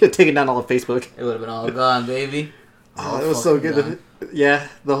 We could have taken down all of Facebook. It would have been all gone, baby. Oh, it was so fucking good. Yeah,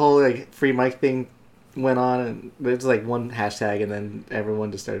 the whole like free mic thing went on, and it was like one hashtag, and then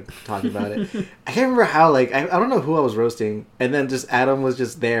everyone just started talking about it. I can't remember how. Like I don't know who I was roasting, and then just Adam was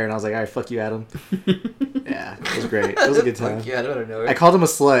just there, and I was like, "All right, fuck you, Adam." Yeah, it was great. It was a good time. Fuck yeah, I don't know. I called him a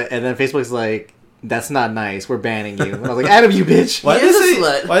slut, and then Facebook's like, "That's not nice. We're banning you." And I was like, "Adam, you bitch." Why He did is they a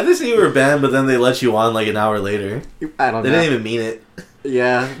slut. Why did they say you were banned, but then they let you on like an hour later? I don't They know. didn't even mean it.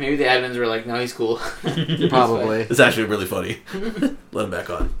 Yeah, Maybe the admins were like, no, he's cool. probably. It's actually really funny. Let him back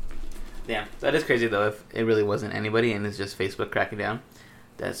on. Damn, that is crazy though. If it really wasn't anybody and it's just Facebook cracking down,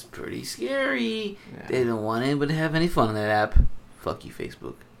 that's pretty scary. Yeah. They don't want anybody to have any fun on that app. Fuck you,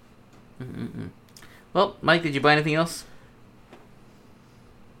 Facebook. Mm-mm-mm. Well, Mike, did you buy anything else?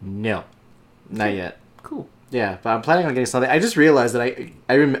 No, not yet. Cool. Yeah, but I'm planning on getting something. I just realized that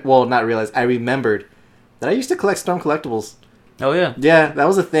I remembered that I used to collect Storm collectibles. Oh yeah. Yeah, that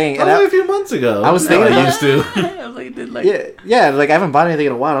was a thing. That was like a few months ago. I was thinking I about- used to. I was like, did like. yeah, like I haven't bought anything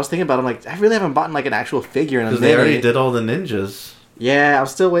in a while. I was thinking about it. I'm like, I really haven't bought like an actual figure in a Because minute. they already did all the ninjas. Yeah, I'm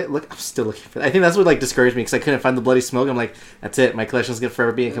still looking for that. I think that's what like discouraged me because I couldn't find the Bloody Smoke. I'm like, that's it. My collection's gonna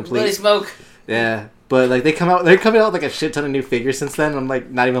forever be incomplete. Bloody smoke. Yeah, but like they're coming out with like a shit ton of new figures since then. I'm like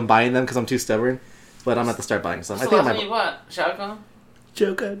not even buying them because I'm too stubborn. But I'm gonna have to start buying some. What's I the think I last one you might. bought? Shao Kahn?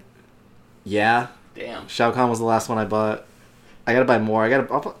 Joker. Yeah, Damn. Shao Kahn was the last one I bought. I gotta buy more. I'm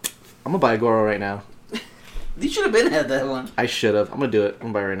gonna buy a Goro right now. You should have been at that one. I should have. I'm gonna do it.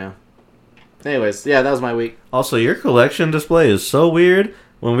 I'm gonna buy it right now. Anyways, yeah, that was my week. Also, your collection display is so weird.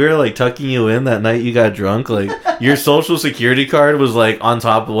 When we were like tucking you in that night you got drunk, like your social security card was like on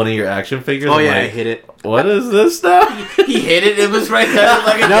top of one of your action figures. Oh I'm yeah, I like, hit it. what is this stuff? He hit it. It was right there.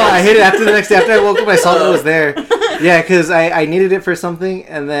 Like No, I hit it after the next day. After I woke up, I saw that it was there. Yeah, because I needed it for something,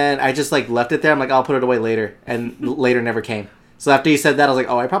 and then I just like left it there. I'm like, I'll put it away later, and later never came. So after you said that, I was like,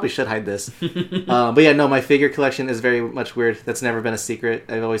 oh, I probably should hide this. But yeah, no, my figure collection is very much weird. That's never been a secret.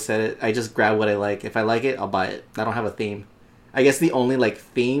 I've always said it. I just grab what I like. If I like it, I'll buy it. I don't have a theme. I guess the only like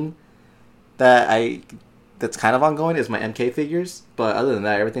theme that's kind of ongoing is my MK figures. But other than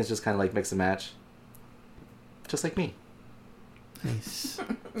that, everything's just kind of like mix and match. Just like me. Nice.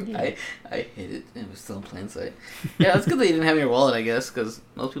 I hit it. It was still in plain sight. Yeah, that's good that you didn't have your wallet, I guess, because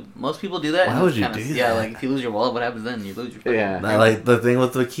most people do that. Why and would it's you kinda- do Yeah, that? like if you lose your wallet, what happens then? You lose your fucking Yeah. I like the thing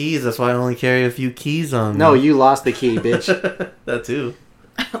with the keys. That's why I only carry a few keys on me. No, you lost the key, bitch. That too.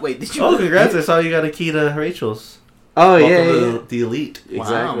 Wait, did you? Oh, congrats! I saw you got a key to Rachel's. Oh, Welcome yeah, to yeah. the elite. Wow.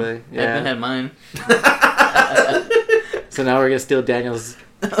 Exactly. Edmund Yeah. had mine. So now we're gonna steal Daniel's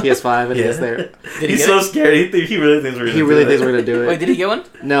PS5 and Yeah. it's there. Did he He's get so it? scared. He really thinks we're gonna He do really it. thinks we're gonna do it. Wait, did he get one?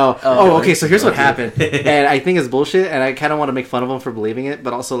 No. Oh, Oh, really? okay. So here's what Okay. happened, and I think it's bullshit, and I kind of want to make fun of him for believing it,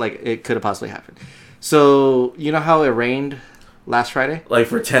 but also like it could have possibly happened. So you know how it rained last Friday? Like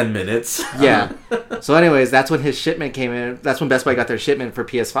for 10 minutes. Yeah. So, anyways, that's when his shipment came in. That's when Best Buy got their shipment for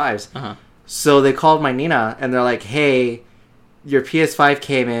PS5s. Uh-huh. So they called my Nina, and they're like, "Hey, your PS5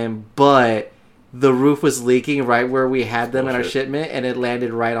 came in, but the roof was leaking right where we had them in our Bullshit. shipment, and it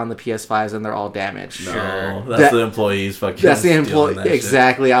landed right on the PS5s, and they're all damaged." No, Sure. that's That- the employees fucking. That's the stealing employee. that shit.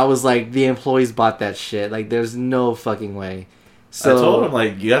 Exactly. I was like, the employees bought that shit. Like, there's no fucking way. So I told him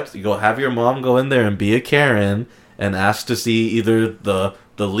like you have to go have your mom go in there and be a Karen and ask to see either the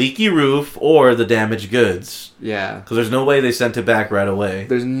leaky roof or the damaged goods yeah, because there's no way they sent it back right away.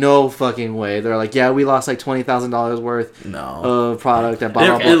 there's no fucking way. They're like, yeah, we lost like $20,000 worth No, of product at blah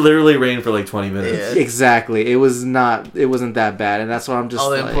blah it blah. literally rained for like 20 minutes. Yeah. Exactly. It wasn't that bad, and that's why I'm just All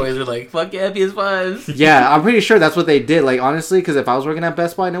the like, employees were like, "Fuck yeah, PS5s." yeah, I'm pretty sure that's what they did. Like, honestly, because if I was working at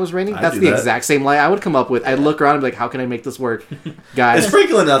Best Buy and it was raining, I'd that's do the that. exact same light I would come up with. I'd look around and be like, how can I make this work? It's Guys,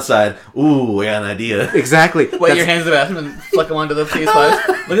 sprinkling outside. Ooh, I got an idea. exactly. Wet That's- your hands in the bathroom and flick them onto the PS5s.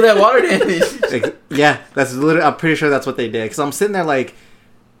 Look at that water damage. Yeah, that's literally. I'm pretty sure that's what they did. Because I'm sitting there like,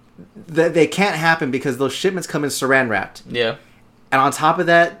 they can't happen because those shipments come in saran wrapped, Yeah. and on top of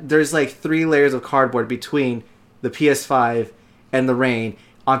that, there's like 3 layers of cardboard between the PS5 and the rain.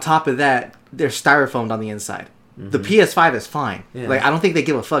 On top of that, they're styrofoamed on the inside. The PS5 is fine. Yeah. Like, I don't think they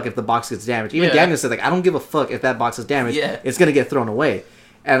give a fuck if the box gets damaged. Even Yeah. Daniel said, like, I don't give a fuck if that box is damaged. Yeah. It's gonna get thrown away.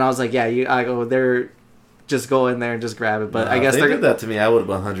 And I was like, yeah, I go, they're just go in there and just grab it. But I guess if they're they did that to me. I would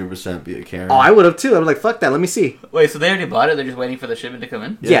 100% be a Karen. Oh, I would have too. I was like, fuck that. Let me see. Wait, so they already bought it? They're just waiting for the shipment to come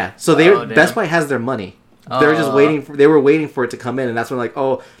in? Yeah. So they Oh, damn. Best Buy has their money. They're just Oh. waiting. They were waiting for it to come in, and that's when like,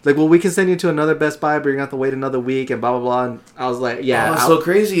 oh, like, well, we can send you to another Best Buy, but you're gonna have to wait another week, and blah blah blah. And I was like, yeah, Oh, it's I'll- so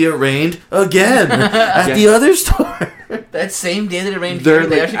crazy! It rained again at Yeah. the other store. That same day that it rained They're here,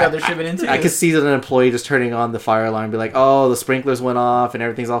 they like- actually got their shipment in too. I could see that an employee just turning on the fire alarm, and be like, oh, the sprinklers went off, and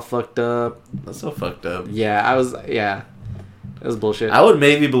everything's all fucked up. That's so fucked up. Yeah, it was bullshit. I would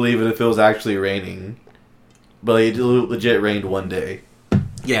maybe believe it if it was actually raining, but it legit rained one day.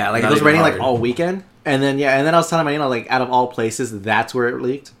 Yeah, like Not it was even raining hard. like all weekend, and then I was telling my, like, out of all places, that's where it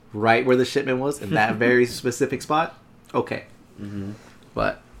leaked, right where the shipment was, in that very specific spot. Okay,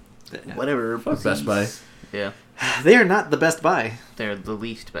 but Whatever. Fuck Best Buy. Yeah. they are not the best buy. They're the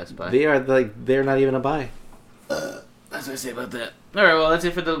least Best Buy. They are they're not even a buy. That's what I say about that. Alright, well, that's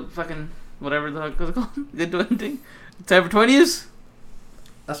it for the fucking whatever the fuck was it called? Good doing thing. Time for 20s?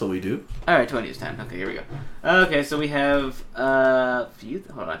 That's what we do. All right, Toy News time. Okay, here we go. Okay, so we have few.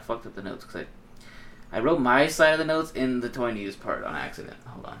 Hold on, I fucked up the notes because I wrote my side of the notes in the Toy News part on accident.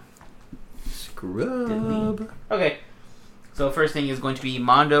 Hold on. Scrub. Okay, so first thing is going to be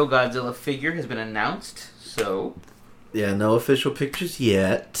Mondo Godzilla figure has been announced. So Yeah, no official pictures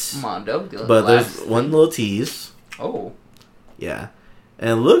yet. Mondo, But there's one little tease. Oh, Yeah. And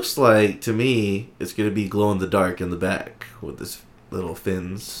it looks like, to me, it's going to be glow in the dark in the back with this little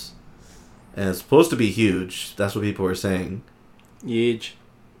fins. And it's supposed to be huge. That's what people are saying. Yeej.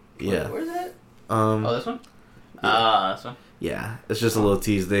 Yeah. Where's that? Oh, this one. Ah, this one. Yeah. It's just a little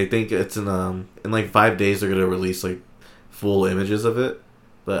tease. They think it's in like 5 days they're going to release like full images of it.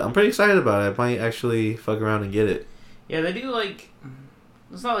 But I'm pretty excited about it. I might actually fuck around and get it. Yeah, they do like.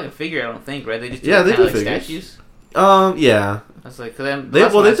 It's not like a figure, I don't think, right? They just Yeah, they kinda do like figures. statues. Yeah. That's like them.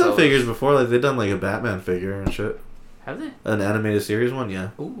 They've done figures before. Like they've done like a Batman figure and shit. Have they? An animated series one, yeah.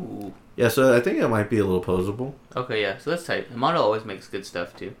 Ooh. Yeah, so I think it might be a little posable. Okay, yeah. So that's tight. And Mondo always makes good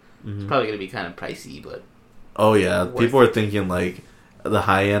stuff too. It's probably gonna be kind of pricey, but. Oh yeah, Worth people are thinking like the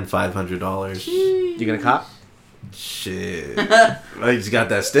high end $500. You gonna cop? Shit, I just got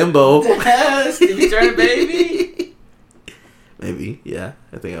that Stimbo. Stevie Turner, baby. Maybe, yeah,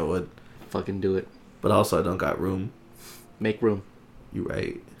 I think I would. Fucking do it. But also, I don't got room. Make room. You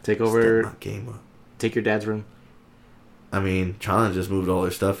right? Take Step over. my game up. Take your dad's room. I mean, Chana just moved all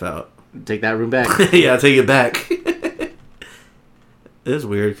her stuff out. Take that room back. Yeah, take it back. It is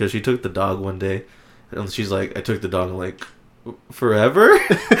weird because she took the dog one day, and she's like, "I took the dog." I'm like, "Forever?"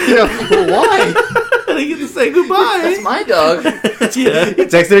 Why? I didn't get to say goodbye. That's my dog. Yeah. You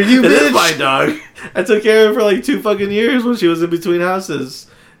texted her, you It bitch. is my dog. I took care of her for like 2 fucking years when she was in between houses.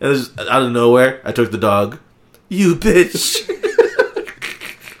 And it was just out of nowhere, I took the dog. You bitch.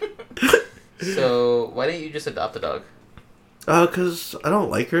 So why didn't you just adopt the dog? Cause I don't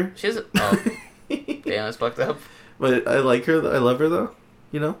like her. She doesn't. Oh, damn, that's fucked up. But I like her. I love her though.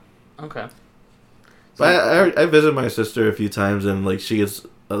 You know. Okay. But I visit my sister a few times and like she gets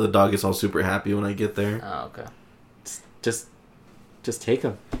the dog gets all super happy when I get there. Oh, okay. Just take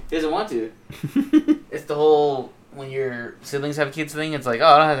him. He doesn't want to. It's the whole when your siblings have kids thing. It's like, oh,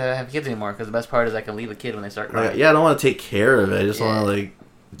 I don't have to have kids anymore because the best part is I can leave a kid when they start crying. Yeah, I don't want to take care of it. I just want to like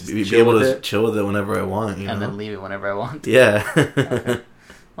be chill able with to it. chill with it whenever I want. You and know? then leave it whenever I want. Yeah. Okay.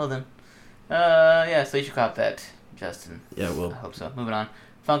 Well then, yeah. So you should cop that, Justin. Yeah, I well, hope so. Moving on.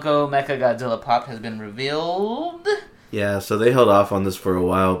 Funko Mecha Godzilla Pop has been revealed. yeah, so they held off on this for a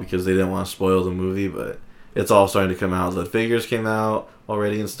while because they didn't want to spoil the movie, but it's all starting to come out. The figures came out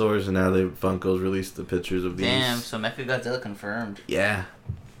already in stores, and now Funko's released the pictures of these. Damn. So Mecha Godzilla confirmed. Yeah.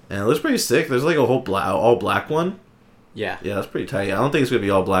 And it looks pretty sick. There's like a whole all black one. Yeah. Yeah, that's pretty tight. I don't think it's going to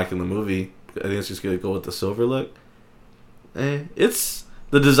be all black in the movie. I think it's just going to go with the silver look. It's...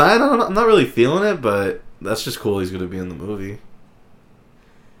 The design, I'm not really feeling it, but that's just cool he's going to be in the movie.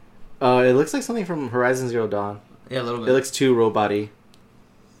 It looks like something from Horizon Zero Dawn. Yeah, a little It bit. looks too robot-y.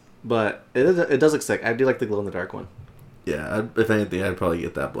 But it does look sick. I do like the glow-in-the-dark one. Yeah, if anything, I'd probably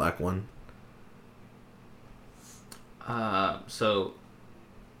get that black one. So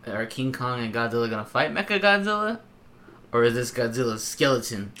are King Kong and Godzilla gonna fight Mecha Godzilla, or is this Godzilla's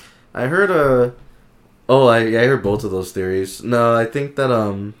skeleton? I heard I heard both of those theories. No, I think that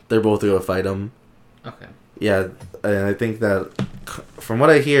they're both going to fight him. Okay. Yeah, and I think that from what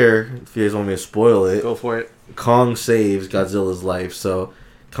I hear, if you guys want me to spoil it, Go for it. Kong saves Godzilla's life. So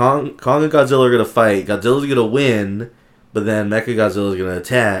Kong and Godzilla are gonna fight. Godzilla's gonna win, but then Mechagodzilla's gonna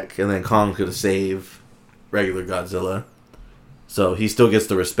attack, and then Kong's gonna save regular Godzilla. So he still gets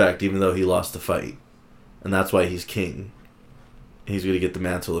the respect, even though he lost the fight, and that's why he's king. He's gonna get the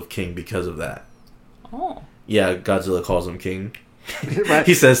mantle of king because of that. Oh. Yeah, Godzilla calls him king. Right.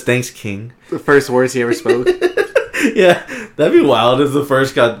 He says, "Thanks, king." The first words he ever spoke. Yeah, that'd be wild. Is the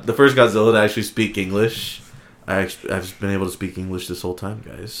first Godzilla to actually speak English. I've been able to speak English this whole time,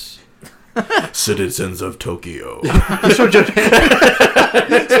 guys. Citizens of Tokyo, He's from Japan.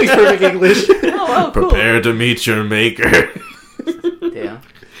 Speaks perfect English. Oh, wow, cool. prepare to meet your maker. Damn.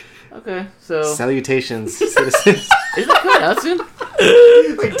 Okay, so Salutations, citizens. is it coming out soon?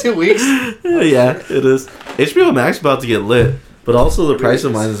 Like 2 weeks. Yeah, it is. HBO Max about to get lit, but also the price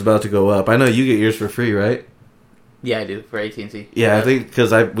of mine is about to go up. I know you get yours for free, right? Yeah, I do for AT&T. Yeah, I think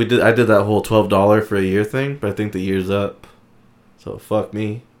because I did that whole $12 for a year thing, but I think the year's up. So fuck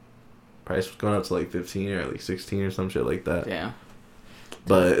me. Price was going up to like 15 or like 16 or some shit like that. Yeah.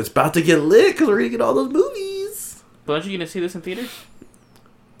 But it's about to get lit because we're gonna get all those movies. But aren't you gonna see this in theaters?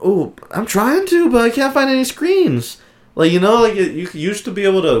 Oh, I'm trying to, but I can't find any screens. Like, you know, like you used to be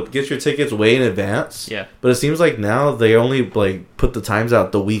able to get your tickets way in advance. Yeah. But it seems like now they only like put the times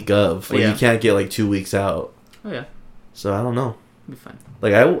out the week of. Like Yeah. you can't get like 2 weeks out. Oh yeah, So I don't know. it'll be fine.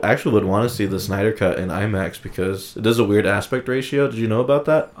 Like I actually would want to see the Snyder Cut in IMAX because it does a weird aspect ratio. Did you know about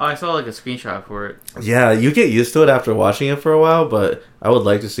that? Oh, I saw like a screenshot for it. Yeah, you get used to it after watching it for a while, but I would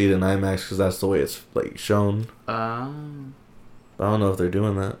like to see it in IMAX because that's the way it's like shown. But I don't know if they're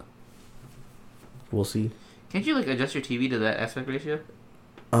doing that. We'll see. Can't you like adjust your TV to that aspect ratio?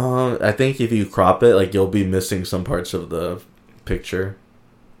 I think if you crop it, like you'll be missing some parts of the picture.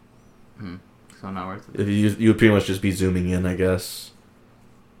 So not worth it. If you would pretty much just be zooming in, I guess.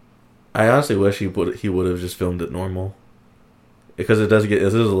 I honestly wish he would have just filmed it normal, because it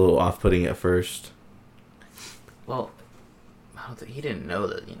is a little off-putting at first. Well, I don't think he didn't know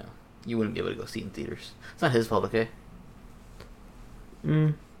that. You wouldn't be able to go see it in theaters. It's not his fault, okay?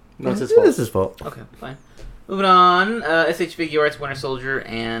 No, it's his It fault. is his fault. Okay, fine. Moving on, SH Figuarts Winter Soldier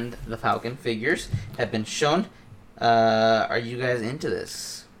and the Falcon figures have been shown. Are you guys into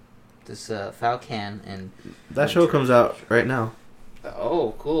this? This Falcon and... That show comes out right now.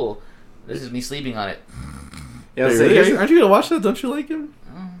 Oh, cool. This is me sleeping on it. Yeah, Wait, so really? here's- Aren't you gonna watch that? Don't you like him?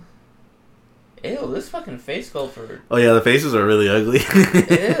 Ew, this fucking face sculpt for... Oh yeah, the faces are really ugly.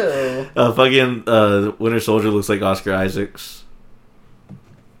 Ew. Fucking Winter Soldier looks like Oscar Isaacs.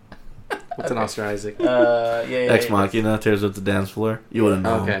 What's an Oscar Isaac? Yeah. Ex Machina tears up the dance floor. You wouldn't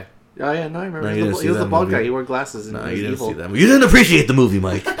know. Okay. Oh yeah, no, I remember. No, he you was didn't see the that bald movie. guy. He wore glasses. And No, he you was didn't evil. see that movie. You didn't appreciate the movie,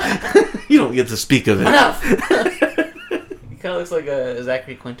 Mike. You don't get to speak of it. Enough! He kind of looks like a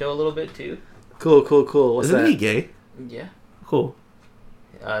Zachary Quinto a little bit, too. Cool. What's Isn't that? he gay? Yeah. Cool.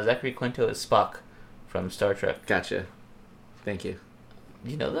 Zachary Quinto is Spock from Star Trek. Gotcha. Thank you.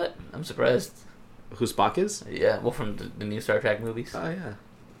 You know that? I'm surprised. Who Spock is? Yeah, well, from the new Star Trek movies. Oh yeah.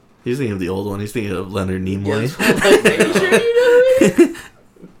 He's thinking of the old one. He's thinking of Leonard Nimoy. Are you sure you know it?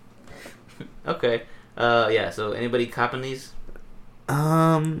 Okay. Yeah, so anybody copping these?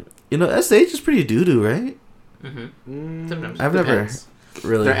 SH is pretty doo-doo, right? Mm-hmm. Sometimes. I've never Depends.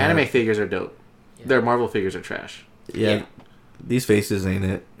 really Their had- anime figures are dope. Yeah. Their Marvel figures are trash. Yeah. Yeah. These faces ain't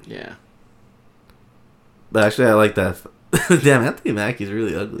it. Yeah. But actually, I like that. Damn, Anthony Mackie's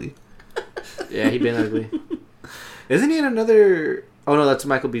really ugly. Yeah, he been ugly. Isn't he in another? Oh no, that's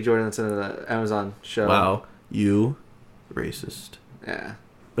Michael B. Jordan. That's in an Amazon show. Wow. You racist. Yeah.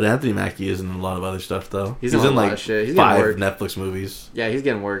 But Anthony Mackie is in a lot of other stuff, though. He's in a lot like of shit. He's getting 5 work. Netflix movies. Yeah, he's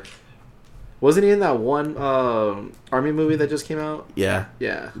getting work. Wasn't he in that one army movie that just came out? Yeah.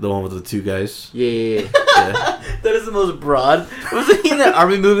 Yeah. The one with the 2 guys. Yeah. Yeah. That is the most broad. Wasn't he in that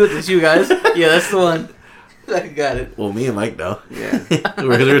army movie with the 2 guys? Yeah, that's the one. I got it. Well, me and Mike know. Yeah. Because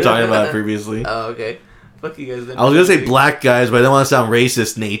we were talking about it previously. Oh, okay. Fuck you guys. Then. I was going to say black guys, but I didn't want to sound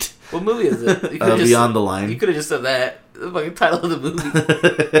racist, Nate. What movie is it? You could've Beyond the You Line. could have just said that. The fucking title of the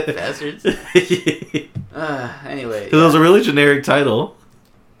movie. Bastards. Because Anyway. it was a really generic title.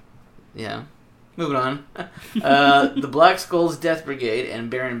 Yeah. Moving on. The Black Skull's Death Brigade and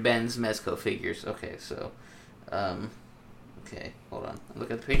Baron Ben's Mezco figures. Okay, so... okay, hold on.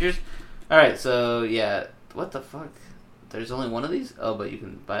 Look at the pictures. Alright, so, yeah. What the fuck? There's only one of these? Oh, but you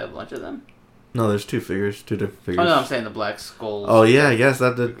can buy a bunch of them? No, there's 2 figures. 2 different figures. Oh, no, I'm saying the Black Skulls. Oh, yeah, I guess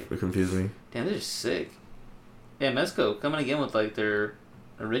that did confuse me. Damn, they're just sick. Yeah, Mezco coming again with, like, their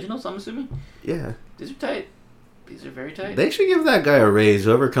originals, I'm assuming? Yeah. These are tight. These are very tight. They should give that guy a raise,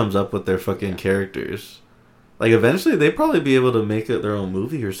 whoever comes up with their fucking Yeah. characters. Like, eventually, they'd probably be able to make it their own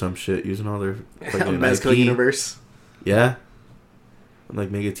movie or some shit using all their fucking Mezco IP. universe. Yeah. And,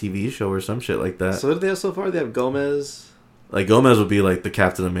 like, make a TV show or some shit like that. So what do they have so far? They have Gomez. Like, Gomez would be, like, the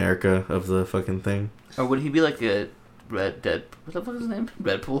Captain America of the fucking thing. Or would he be like a Red Dead? What the fuck is his name?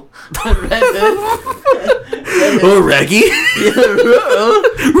 Red Pool? Red Dead? Oh, Reggie? That's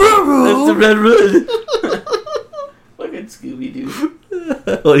the Red Hood. Fucking Scooby Doo.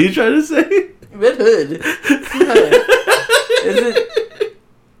 What are you trying to say? Red Hood. Isn't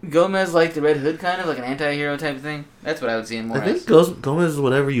Gomez like the Red Hood kind of? Like an anti-hero type of thing? That's what I would see him more I think as. Gomez is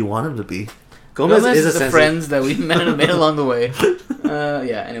whatever you want him to be. Gomez is the essentially friends that we made along the way.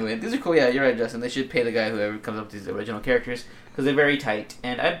 Yeah, anyway, these are cool. Yeah, you're right, Justin. They should pay the guy whoever comes up with these original characters because they're very tight.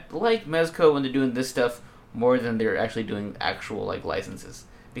 And I like Mezco when they're doing this stuff more than they're actually doing actual like licenses.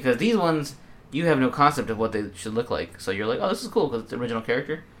 Because these ones, you have no concept of what they should look like. So you're like, oh, this is cool because it's the original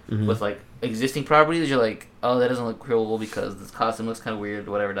character. Mhm. With like existing properties, you're like, oh, that doesn't look cool because this costume looks kind of weird,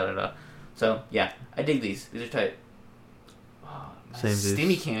 whatever, da da da. So yeah, I dig these. These are tight. Same dude.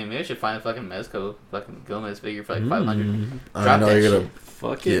 Steamy came. Maybe I should find a fucking Mezco, fucking Gomez figure for like 500. I Drop know that you're gonna shit.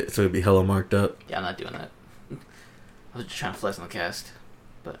 fuck get it. so it'd be hella marked up. Yeah, I'm not doing that. I was just trying to flex on the cast,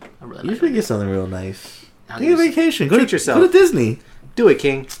 but I'm really You not. should get something real nice. Take a vacation. Treat yourself. Go to Disney. Do it,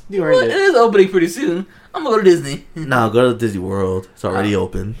 King. You Well, earned it it. is opening pretty soon. I'm gonna go to Disney. No, go to Disney World. It's already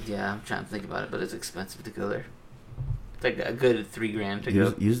open. Yeah, I'm trying to think about it, but it's expensive to go there. It's like a good $3,000 to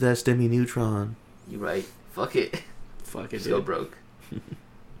go. Use that Stimmy Neutron. You right? Fuck it. Fuck it, Just go dude. broke.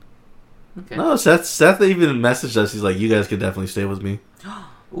 Okay. No, Seth even messaged us. He's like, you guys can definitely stay with me.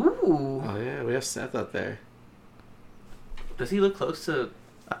 Ooh. Oh yeah, we have Seth up there. Does he look close to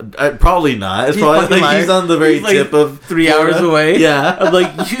Probably not. It's He's probably fucking like he's liar. on the very He's like tip of 3 hours Florida. away? Yeah. I'm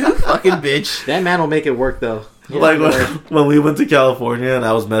like, you fucking bitch. That man will make it work though. Like when we went to California and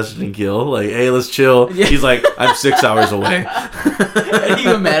I was messaging Gil, like, hey, let's chill. Yeah. He's like, I'm 6 hours away. Are you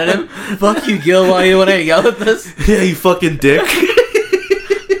even mad at him? Fuck you, Gil. Why you want to hang out with us? Yeah, you fucking dick.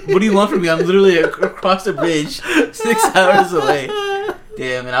 What do you want from me? I'm literally across the bridge, 6 hours away.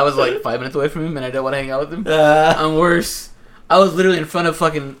 Damn, and I was like 5 minutes away from him, and I don't want to hang out with him. I'm worse. I was literally in front of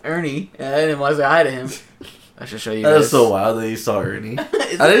fucking Ernie, and I didn't want to say hi to him. I should show you That guys. is so wild that you saw Ernie.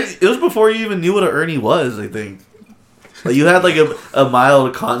 It's- It was before you even knew what an Ernie was, I think. Like, you had like a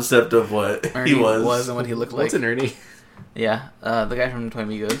mild concept of what Ernie he was. and what he looked like. What's an Ernie? Yeah, the guy from Toy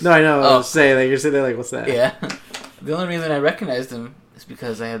Amigos. No, I know. I Oh. was saying like you're sitting there like, what's that? Yeah. The only reason I recognized him is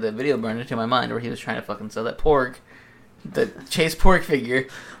because I had that video burned into my mind where he was trying to fucking sell that pork. The Chase Pork figure.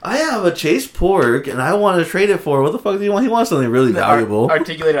 I have a Chase Pork and I want to trade it for. What the fuck do you want? He wants something really The valuable.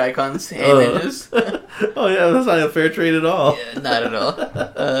 articulated icons, hand images. Oh yeah, that's not a fair trade at all. Yeah, not at all.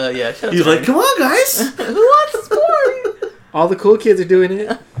 Yeah, shout out He's to like, Ernie. come on, guys. Who wants this pork? All the cool kids are doing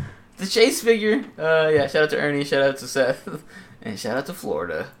it. The Chase figure. Yeah, shout out to Ernie, shout out to Seth, and shout out to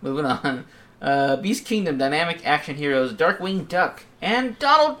Florida. Moving on. Beast Kingdom Dynamic Action Heroes Darkwing Duck and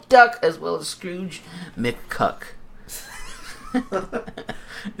Donald Duck, as well as Scrooge McCuck.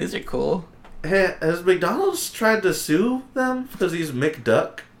 These are cool. Hey, has McDonald's tried to sue them because he's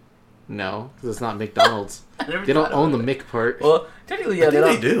McDuck? No, because it's not McDonald's. I never They don't thought own the about it. Mick part. Well, technically, yeah, I think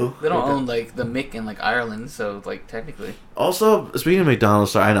they they don't. do. They don't own like the Mick in like Ireland, so like technically. Also, speaking of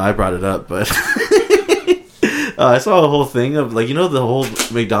McDonald's, sorry, I know I brought it up, but I saw a whole thing of like, you know, the whole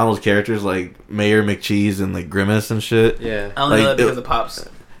McDonald's characters like Mayor McCheese and like Grimace and shit. Yeah. I only know Like, that because of Pops.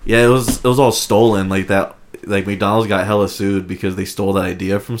 Yeah, it was all stolen. Like that, like McDonald's got hella sued because they stole that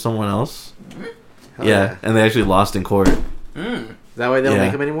idea from someone else. Hell Yeah, and they actually lost in court. Mm. Is that why they don't Yeah.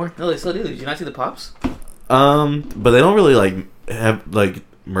 make them anymore? No, they still do. Did you not see the Pops? But they don't really like have like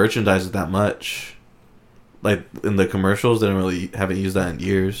merchandise it that much. Like in the commercials, they haven't used that in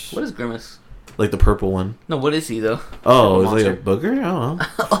years. What is Grimace? Like the purple one. No, what is he though? Oh, Purple it's like a booger? I don't know.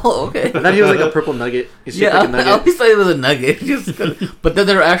 Oh, okay. I thought he was like a purple nugget. He's shaped Yeah, like a I nugget. always thought it was a nugget. Just 'cause- but then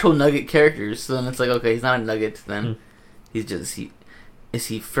there are actual nugget characters, so then it's like, okay, he's not a nugget. Then he's just is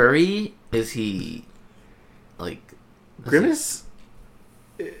he furry? Is he like Grimace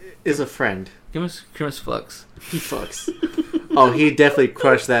is a friend. Grimace fucks. He fucks. Oh, he definitely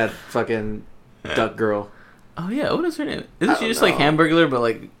crushed that fucking duck girl. Oh yeah, what is her name? I Isn't she don't just like know. Hamburglar, but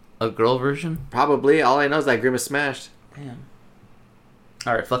like a girl version? Probably. All I know is that Grimace smashed. Damn.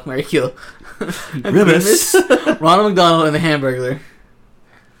 All right, fuck, Mary kill. Grimace. Ronald McDonald, and the Hamburglar.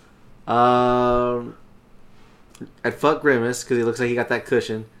 I'd fuck Grimace because he looks like he got that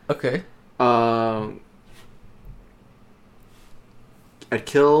cushion. Okay. I'd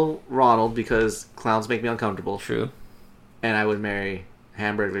kill Ronald because clowns make me uncomfortable, True. and I would marry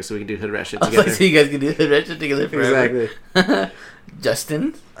Hamburglar so we can do hood rat shit I was together. like, so you guys can do the wretched together forever. Exactly.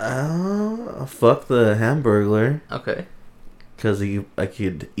 Justin. Fuck the Hamburglar Okay. because I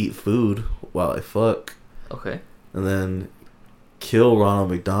could eat food while I fuck, Okay. and then kill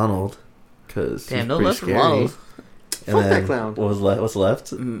Ronald McDonald because Damn, he's no pretty love for scary. Ronald. And Fuck that then clown. What was what's left?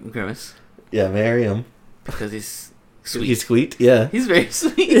 Grimace. Yeah, marry him. Because he's sweet. He's sweet. Yeah. He's very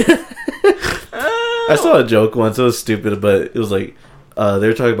sweet. I saw a joke once. It was stupid, but it was like they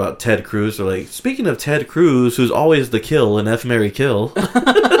were talking about Ted Cruz. They're like, speaking of Ted Cruz, who's always the kill in F Marry Kill. That's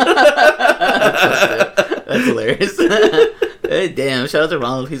hilarious. Hey, damn, shout out to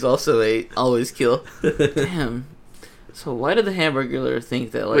Ronald. He's also a always kill. Damn. So why did the Hamburglar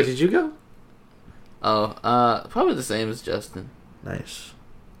think that, like... Wait, did you go? Oh, probably the same as Justin. Nice.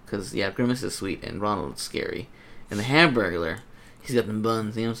 Because, yeah, Grimace is sweet and Ronald's scary. And the Hamburglar, he's got them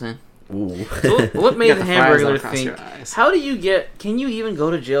buns, you know what I'm saying? Ooh. So what made You the got the fries all Hamburglar across think... your eyes. How do you get... Can you even go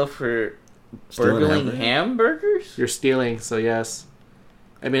to jail for Stealing burgling hamburgers? You're stealing, so yes.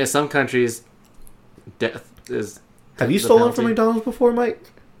 I mean, in some countries, death is. Have you the stolen penalty. from McDonald's before, Mike?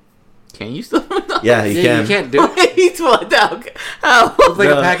 Can you still... Yeah, you Yeah, can. you can't do it. Wait, what? How? It's like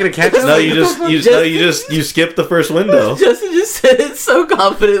No. a packet of ketchup. No, you skip the first window. Justin just said it so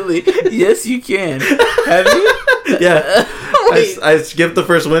confidently. Yes, you can. Have you? Yeah. I skipped the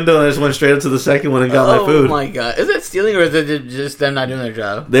first window and I just went straight up to the second one and got my food. Oh my god! Is that stealing or is it just them not doing their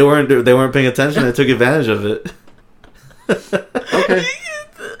job? They weren't paying attention. I took advantage of it. Okay.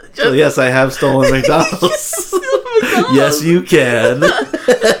 So yes, I have stolen McDonald's. Yes, you can.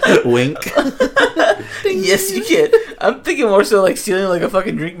 Wink. Yes, you can. I'm thinking more so like stealing like a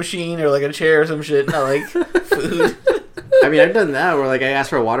fucking drink machine or like a chair or some shit, not like food. I mean, I've done that where like I asked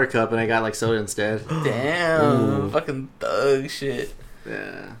for a water cup and I got like soda instead. Damn, fucking thug shit.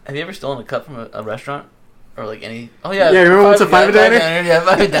 Yeah. Have you ever stolen a cup from a restaurant? Or like any... Oh yeah. Yeah, remember once at Five Diner? Yeah,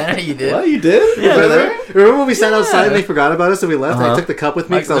 Five Diner, you did. What, you did? Yeah, Remember when we sat outside and Yeah. they forgot about us and we left and I Uh-huh. took the cup with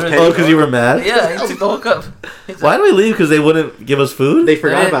me because I was Like, petty? Oh, because you were mad? Yeah, he took the whole cup. Why did we leave? Because they wouldn't give us food? They They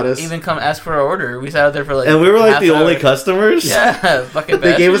forgot didn't about us. even come ask for our order. We sat out there for like... And we were like half the an only hour. customers? Yeah, fucking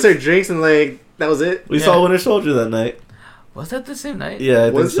They gave us bastards. our drinks and like, that was it. We Yeah. saw Winter Soldier that night. Was that the same night? Yeah, I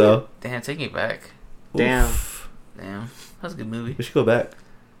think Was so. Damn, take me back. Damn. Oof. Damn. That was a good movie. We should go back.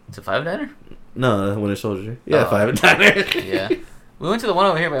 It's a Five Diner? No, Winter Soldier. Yeah, Oh. Five Diner. Yeah. We went to the one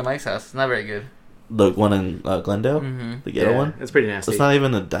over here by Mike's house. It's not very good. The one in Glendale? Mm-hmm. The ghetto Yeah, one? it's pretty nasty. It's not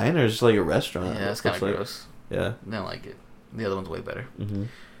even a diner, it's just like a restaurant. Yeah, that's kind of Looks like. gross. Yeah. I don't like it. The other one's way better.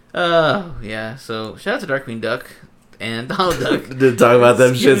 Mm-hmm. Yeah. So shout out to Darkwing Duck and Donald Duck. Didn't talk about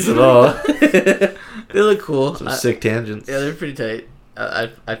them shits at all. They look cool. Some sick tangents. Yeah, they're pretty tight.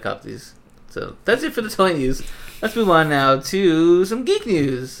 I've copped these. So that's it for the toy news. Let's move on now to some geek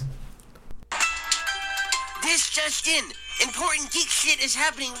news. This just in. Important geek shit is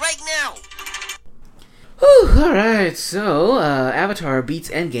happening right now. Whew, alright, so Avatar beats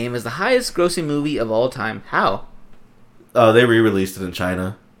Endgame as the highest grossing movie of all time. How? Oh, they re-released it in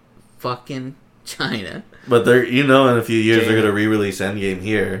China. Fucking China. But they're, in a few years they're Damn. gonna re-release Endgame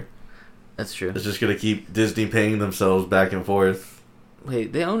here. That's true. It's just gonna keep Disney paying themselves back and forth.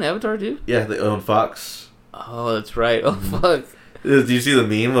 Wait, they own Avatar, dude? Yeah, they own Fox. Oh, that's right. Oh, fuck. Do you see the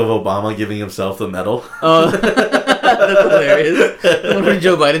meme of Obama giving himself the medal? Oh, that's hilarious. The one where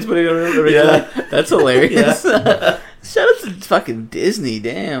Joe Biden's putting it on originally. Yeah. That's hilarious. Shout out to fucking Disney,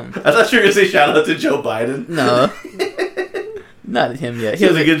 damn. I thought you were gonna say shout out to Joe Biden. No. Not him yet. He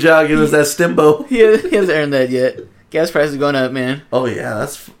does a good job giving us that stimbo. He hasn't earned that yet. Gas prices going up, man. Oh yeah,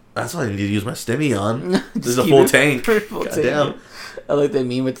 that's what I need to use my stimmy on. This Just is a keep full it tank. for full tank. Goddamn. I like that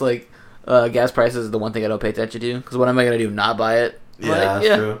meme. It's like gas prices is the one thing I don't pay attention to. Because what am I gonna do? Not buy it? I'm Yeah, like,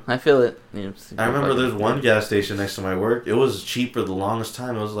 that's true. I feel it. Yeah, I remember there's one gas station next to my work. It was cheap for the longest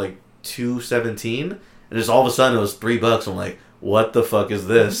time. It was like $2.17, and just all of a sudden it was $3. I'm like, what the fuck is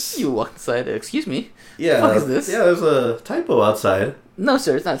this? You walk inside. Excuse me. Yeah, fuck is this? Yeah, there's a typo outside. No,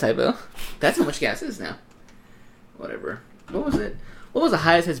 sir. It's not a typo. That's how much gas is now. Whatever. What was it? What was the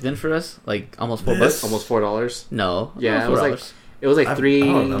highest it's been for us? Like almost $4. This? Almost $4. No. Yeah, almost it was $4. It was like I three.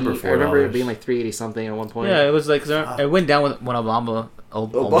 don't remember I remember $4. it being like 380 something at one point. Yeah, it was like 'cause it went down when Obama.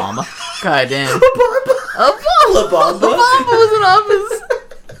 Obama. God damn. Obama was in office.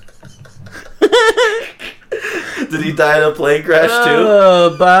 Did he die in a plane crash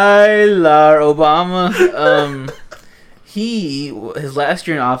too? Bye, Lar Obama. His last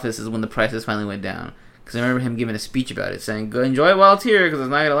year in office is when the prices finally went down. Because I remember him giving a speech about it, saying, "Go enjoy it while it's here, because it's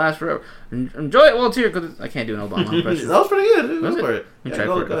not gonna last forever. Enjoy it while it's here, because I can't do an Obama That impression." was pretty good. Was Go it? for it. Let me Yeah, try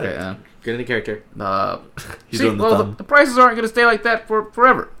go- for it. go Okay. ahead. Get into character. He's See, doing the well, thumb. the prices aren't gonna stay like that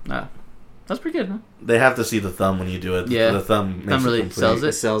forever. That's pretty good, huh? They have to see the thumb when you do it. Yeah. The thumb makes Thumb really it complete. sells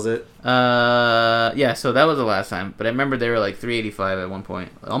It sells it. Yeah. So that was the last time, but I remember they were like $3.85 at one point,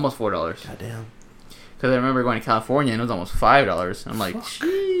 almost $4. Goddamn. Because I remember going to California and it was almost $5. I'm like,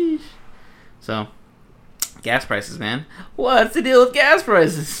 sheesh. So, gas prices, man. What's the deal with gas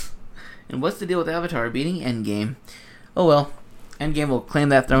prices? And what's the deal with Avatar beating Endgame? Oh well, Endgame will claim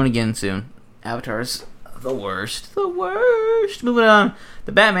that throne again soon. Avatar's the worst. The worst. Moving on.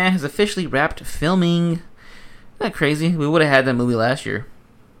 The Batman has officially wrapped filming. Isn't that crazy? We would have had that movie last year.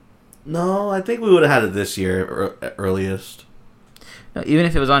 No, I think we would have had it this year at earliest. No, even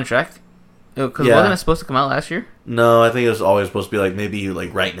if it was on track. Because Yeah. wasn't it supposed to come out last year? No, I think it was always supposed to be like maybe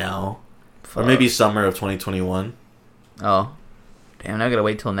like right now. Or Fuck. maybe summer of 2021. Oh. Damn, now I gotta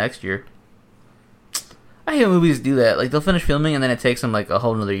wait till next year. I hate when movies do that. Like, they'll finish filming and then it takes them like a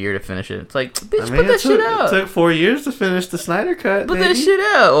whole another year to finish it. It's like, bitch, put that shit out. It took 4 years to finish the Snyder Cut. Put that shit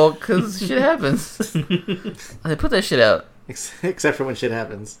out. Well, because shit happens. They put that shit out. Except for when shit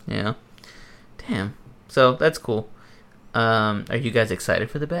happens. Yeah. Damn. So, that's cool. Are you guys excited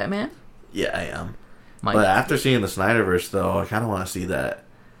for the Batman? Yeah, I am. Mike? But after seeing the Snyderverse, though, I kind of want to see that.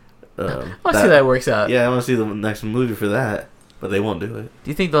 I want to see that works out. Yeah, I want to see the next movie for that. But they won't do it. Do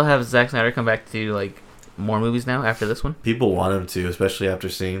you think they'll have Zack Snyder come back to do, like, more movies now after this one? People want him to, especially after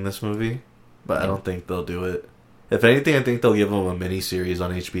seeing this movie. But I Yeah. don't think they'll do it. If anything, I think they'll give him a mini series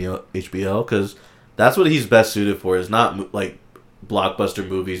on HBO because that's what he's best suited for. Is not like blockbuster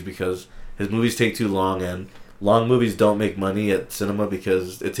movies because his movies take too long, and long movies don't make money at cinema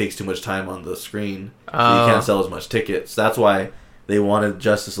because it takes too much time on the screen. So you can't sell as much tickets. That's why they wanted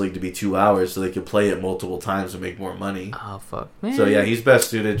Justice League to be 2 hours so they could play it multiple times and make more money. Oh, fuck. Man. So yeah, he's best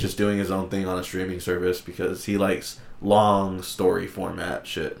suited just doing his own thing on a streaming service because he likes long story format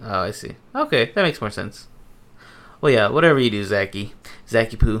shit. Oh, I see. Okay, that makes more sense. Well, yeah, whatever you do, Zachy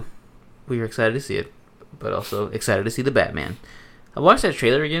Poo, we were excited to see it, but also excited to see the Batman. I watched that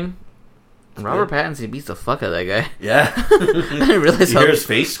trailer again. And Robert Pattinson beats the fuck out of that guy. Yeah. I didn't realize you hear his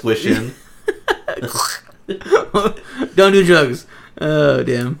face squishing. Don't do drugs. Oh,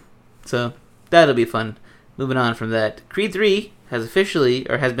 damn. So, that'll be fun. Moving on from that. Creed 3 has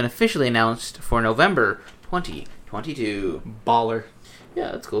been officially announced for November 2022. Baller.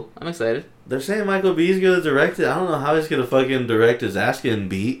 Yeah, that's cool. I'm excited. They're saying Michael B's gonna direct it. I don't know how he's gonna fucking direct his ass getting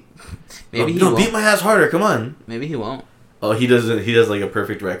beat. Maybe he no, won't. beat my ass harder. Come on. Maybe he won't. Oh, he doesn't. He does like a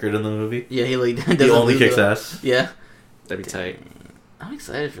perfect record in the movie. Yeah, he like doesn't He only lose kicks though. ass. Yeah. That'd be tight. I'm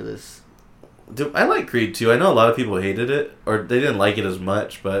excited for this. Dude, I like Creed 2. I know a lot of people hated it or they didn't like it as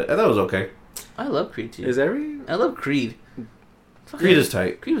much, but I thought it was okay. I love Creed 2. I love Creed. Creed is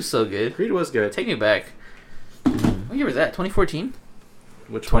tight. Creed was so good. Creed was good. Take me back. What year was that? 2014?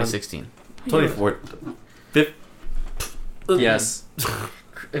 Which 2016. 24. Yes.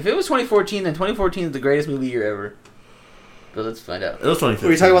 If it was 2014, then 2014 is the greatest movie year ever. But let's find out. It was 2015.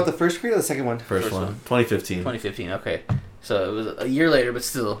 Were you talking about the first Creed or the second one? first one? 2015. 2015, okay. So it was a year later, but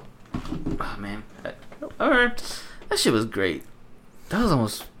still. Oh, man. Alright. That shit was great. That was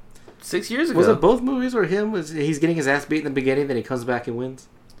almost 6 years ago. Was it both movies where he's getting his ass beat in the beginning, then he comes back and wins?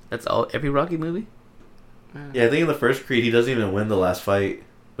 That's every Rocky movie? Yeah, I think in the first Creed he doesn't even win the last fight,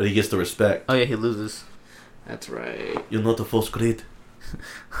 but he gets the respect. Oh, yeah, he loses. That's right. You're not a false Creed.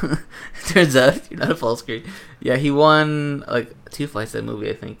 Turns out you're not a false Creed. Yeah, he won like 2 fights that movie,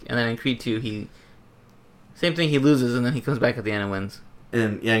 I think. And then in Creed 2, same thing, he loses and then he comes back at the end and wins.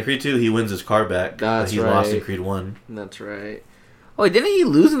 And yeah, in Creed 2 he wins his car back. That's he right. lost in Creed 1. That's right. Oh, wait, didn't he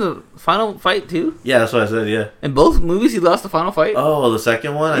lose in the final fight too? Yeah, that's what I said. Yeah. In both movies, he lost the final fight. Oh, the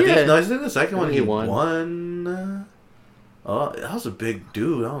second one. I Yeah. think the second one He he won. won. Oh, that was a big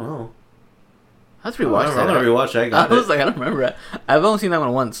dude. I don't know. Let's I'm rewatch that. gonna rewatch that. I was like, I don't remember it. I've only seen that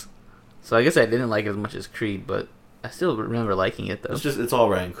one once, so I guess I didn't like it as much as Creed, but I still remember liking it though. It's all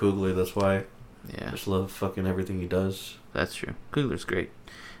Ryan Coogler. That's why I Yeah, just love fucking everything he does. that's true. Coogler's great.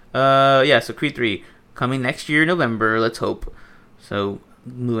 Yeah. So Creed 3 coming next year, November. Let's hope. So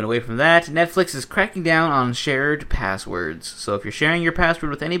moving away from that, Netflix is cracking down on shared passwords. So if you're sharing your password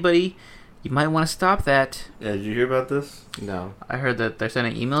with anybody, you might want to stop that. Yeah, did you hear about this? No. I heard that they're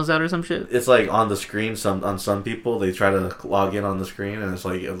sending emails out or some shit. It's like on the screen. On some people, they try to log in on the screen, and it's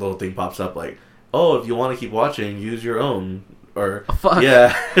like a little thing pops up like, "Oh, if you want to keep watching, use your own." Or Oh, fuck.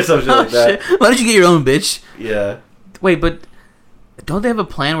 yeah, something Oh, like that. shit. Why don't you get your own, bitch? Yeah, Wait, but don't they have a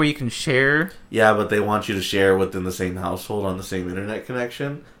plan where you can share? yeah, but they want you to share within the same household on the same internet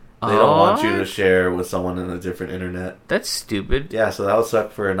connection. They don't want you to share with someone in a different internet. That's stupid. Yeah, so that would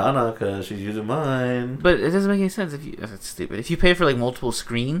suck for Nana because she's using mine. But it doesn't make any sense if you. That's stupid. If you pay for like multiple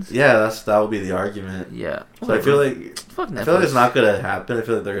screens. Yeah, that would be the argument. Yeah. So I feel like Fuck Netflix. I feel like it's not gonna happen. I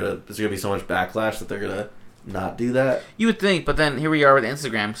feel like there's gonna be so much backlash that they're gonna not do that. You would think, but then here we are with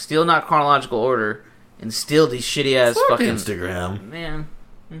Instagram, still not chronological order, and still these shitty ass Fuck fucking Instagram. man.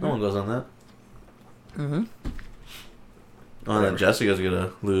 No one goes on that. Mm-hmm. Oh, and then Jessica's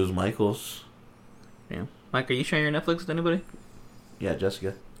gonna lose Michael's. Yeah. Mike, are you sharing your Netflix with anybody? Yeah,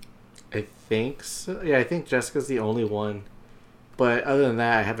 Jessica. I think so. Yeah, I think Jessica's the only one. But other than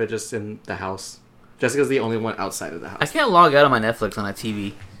that, I have it just in the house. Jessica's the only one outside of the I house. can't log out of my Netflix on a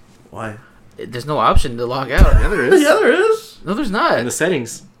TV. Why? There's no option to log out. Yeah, there is. Yeah, there is. No, there's not. In the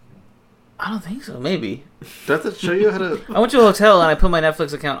settings. I don't think so. Maybe. Do I have to show you how to... I went to a hotel and I put my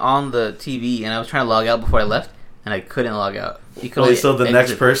Netflix account on the TV and I was trying to log out before I left and I couldn't log out. You could only So the exit.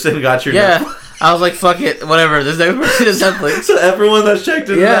 next person got your Yeah. Netflix. I was like, fuck it, whatever. This next person is Netflix. So everyone that's checked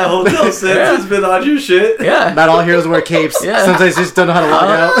into Yeah. that hotel since Yeah. has been on your shit. Yeah. Not all heroes wear capes. Yeah. Sometimes they just don't know how to log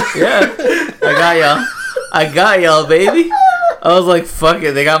out. Yeah. I got y'all, baby. I was like, fuck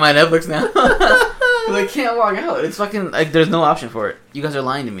it, they got my Netflix now. But I can't log out. It's fucking, like, there's no option for it. You guys are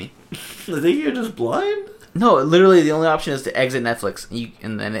lying to me. I think you're just blind. No, literally, the only option is to exit Netflix,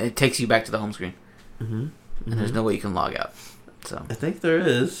 and then it takes you back to the home screen. Mm-hmm. And there's no way you can log out. So I think there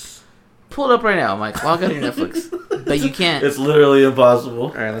is. pull it up right now, Mike. Log out of your Netflix. But you can't. It's literally impossible.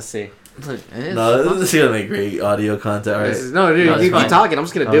 Alright, let's see. Look, it is No, fun. this is gonna make great audio content, right? No, dude, No, it's you fine. keep talking. I'm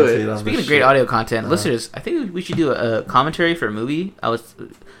just gonna do it. Speaking of great audio content, listeners, I think we should do a commentary for a movie. I was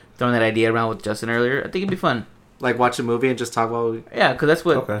throwing that idea around with Justin earlier. I think it'd be fun. Like watch a movie and just talk while we. Yeah, because that's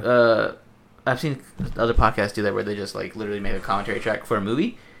what Okay. I've seen other podcasts do that, where they just like literally make a commentary track for a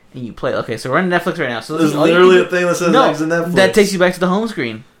movie and you play. Okay, so we're on Netflix right now. So this There's is all you literally can a thing that says no, exit Netflix. that takes you back to the home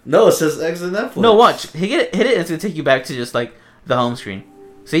screen. No, it says exit Netflix. No, watch. Hit it, and it's gonna take you back to just like the home screen.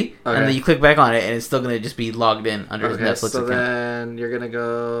 See, Okay. and then you click back on it, and it's still gonna just be logged in under his Okay, Netflix so account. then you're gonna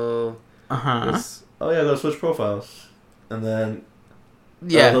go. Uh huh. this- Oh yeah, go switch profiles, and then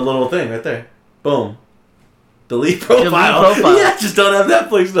Yeah. the little thing right there. Boom. Delete profile. profile. Yeah, just don't have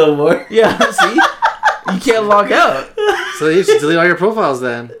Netflix no more. Yeah. See, you can't log out. So you should delete all your profiles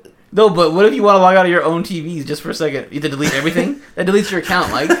then. No, but what if you want to log out of your own TVs just for a second? You have to delete everything. That deletes your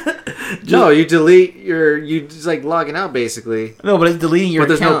account, Mike. No, you delete your. You just like logging out basically. No, but it's deleting your But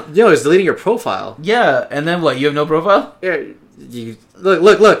there's account. no. It's deleting your profile. Yeah, and then what? You have no profile? Yeah, you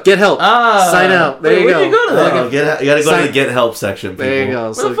look. Get help. Ah, Sign out. There wait, you where'd go. you go to that? You gotta go Sign- to the Get Help section. People. There you go.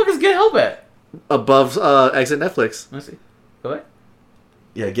 Where So the fuck is Get Help at? above exit Netflix. Let's see. Go ahead.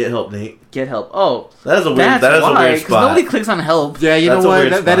 Yeah, Get Help, Nate. Get Help. Oh, That is a weird. that's That is a why. weird Because spot. nobody clicks on Help. Yeah, you That's know a what?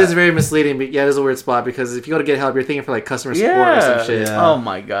 weird That is spot. very misleading. But yeah, it is a weird spot because if you go to get help, you're thinking for like customer support or some shit. Yeah. Oh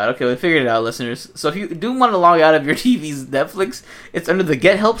my god. Okay, we figured it out, listeners. So if you do want to log out of your TV's Netflix, it's under the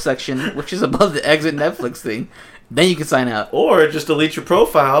Get Help section, which is above the Exit Netflix thing. Then you can sign out. Or just delete your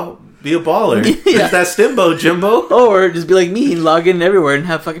profile. Be a baller. Yeah. It's that Stimbo, Jimbo. Or just be like me and log in everywhere and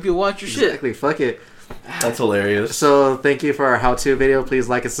have fucking people watch your shit. Exactly. Fuck it. That's hilarious. So thank you for our how-to video. Please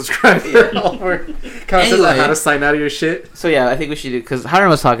like and subscribe for all more content Anyway. on how to sign out of your shit. So yeah, I think we should do, because Hiram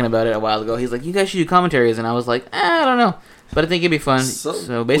was talking about it a while ago. He's like, you guys should do commentaries, and I was like, I don't know, but I think it'd be fun. So-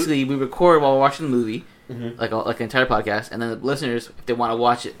 So basically, we record while we're watching the movie, Mhm. like an entire podcast, and then the listeners, if they want to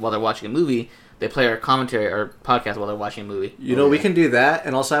watch it while they're watching a movie, they play our commentary or podcast while they're watching a movie. You know, we can do that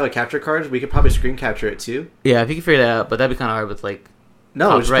and also have a capture card. We could probably screen capture it too. Yeah, if you can figure that out, but that'd be kind of hard with like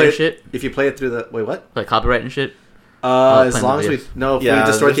No, just copyright play and shit, If you play it through the cop like copyright and shit. Oh, as playing long the as we videos. if Yeah,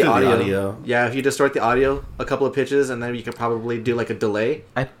 we distort the just do the audio. audio. Yeah, if you distort the audio a couple of pitches, and then you could probably do like a delay.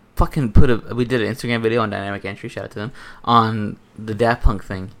 I fucking we did an Instagram video on Dynamic Entry, shout out to them, on the Daft Punk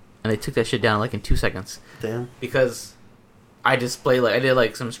thing, and they took that shit down like in 2 seconds. Damn. Because I did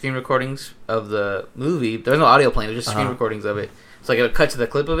like some screen recordings of the movie. There was no audio playing; it was just screen Uh-huh. recordings of it. So like it would cut to the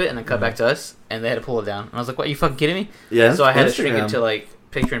clip of it and then cut back to us, and they had to pull it down. And I was like, "What? Are you fucking kidding me?" Yeah. So I had to shrink it Instagram. to like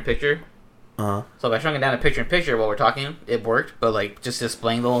picture in picture. Uh-huh. So if I shrunk it down to picture in picture while we're talking, it worked. But like just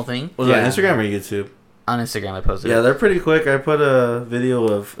displaying the whole thing Was Yeah. it Instagram or YouTube? on Instagram, I posted. Yeah, it. they're pretty quick. I put a video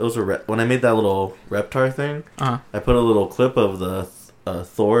of it was when I made that little Reptar thing. Uh-huh. I put a little clip of the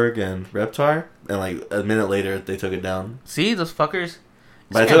Thorg and Reptar, and like a minute later they took it down. See those fuckers.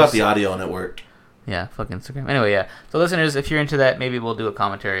 But I took out the audio and it worked. Yeah, fuck Instagram. Anyway, yeah. So listeners, if you're into that, maybe we'll do a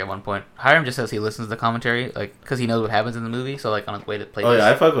commentary at one point. Hiram just says he listens to the commentary, like, because he knows what happens in the movie. So like on his way to play. Oh this. yeah,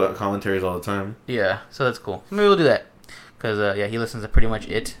 I fuck with commentaries all the time. Yeah, so that's cool. Maybe we'll do that. Because, yeah, he listens to Pretty Much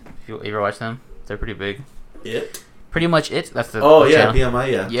It. If you ever watch them, they're pretty big. It? Pretty Much It, that's the Oh yeah, channel.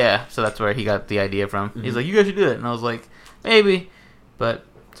 BMI, yeah. Yeah, so that's where he got the idea from. He's Mhm. like, you guys should do it. And I was like, maybe. But,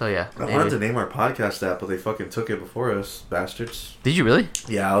 so yeah. I maybe. wanted to name our podcast that, but they fucking took it before us, bastards. Did you really?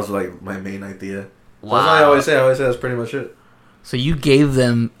 Yeah, I was like my main idea. Wow. That's what I always say. I always say that's pretty much it. So you gave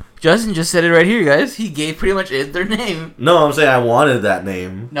them... Justin just said it right here, guys. He gave Pretty Much It their name. No, I'm saying I wanted that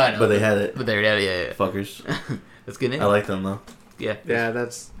name. No, I know. But they had it. But there, yeah. Fuckers. That's a good name. I like them though. Yeah. Yeah,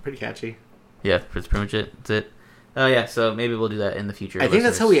 that's pretty catchy. Yeah, that's pretty much it. That's it. Oh, yeah, so maybe we'll do that in the future. I think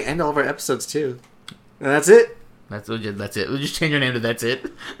that's how listeners. we end all of our episodes too. And that's it. That's it. We'll just change our name to That's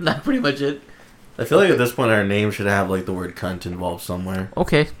It. Not Pretty Much It. I feel like at this point our name should have like the word cunt involved somewhere.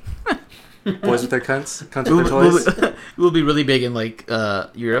 Okay. Boys with their cunts, cunts with their toys. We'll be really big in like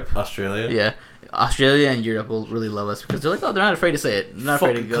Europe. Australia? Yeah, Australia and Europe will really love us because they're like, oh, they're not afraid to say it. They're not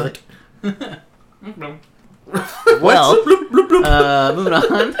afraid to go. Fucking Well, moving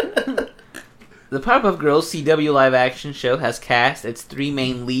on. The Powerpuff Girls CW live action show has cast its 3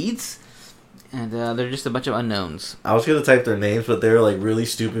 main leads, and they're just a bunch of unknowns. I was gonna type their names, but they're like really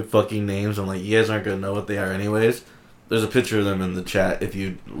stupid fucking names. I'm like, you guys aren't gonna know what they are anyways. There's a picture of them in the chat if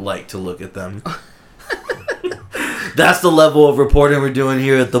you'd like to look at them. That's the level of reporting we're doing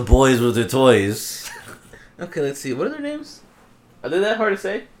here at the Boys with Their Toys. Okay, let's see. What are their names? Are they that hard to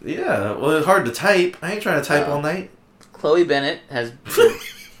say? Yeah, well, it's hard to type. I ain't trying to type all night. Chloe Bennett has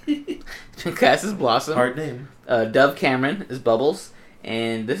been cast as Blossom. Hard name. Dove Cameron is Bubbles.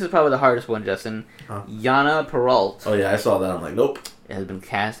 And this is probably the hardest one, Justin. Huh. Yana Peralt Oh yeah, I saw that. I'm like, nope. has been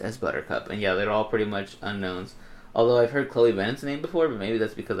cast as Buttercup. And yeah, they're all pretty much unknowns. Although I've heard Chloe Bennett's name before, but maybe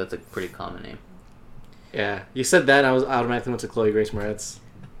that's because that's a pretty common name. Yeah, you said that, and I was automatically went to Chloe Grace Moretz.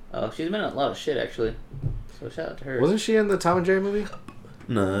 Oh, she's been in a lot of shit actually. So shout out to her. Wasn't she in the Tom and Jerry movie?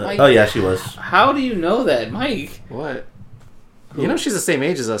 No. Mike- Oh yeah, she was. How do you know that, Mike? What? Who? You know she's the same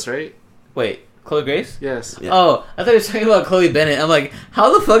age as us, right? Wait, Chloe Grace? Yes. Yeah. Oh, I thought you were talking about Chloe Bennett. I'm like,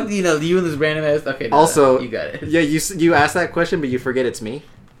 how the fuck do you know you and this random ass? Okay, no, Also, you got it. Yeah, you asked that question, but you forget it's me.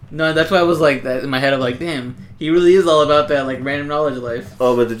 No, that's why I was like that in my head. I'm like, damn, he really is all about that like random knowledge of life.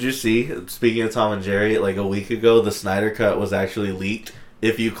 Oh, but did you see? Speaking of Tom and Jerry, like a week ago, the Snyder Cut was actually leaked.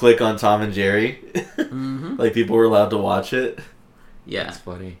 If you click on Tom and Jerry, Mm-hmm. like people were allowed to watch it. Yeah. That's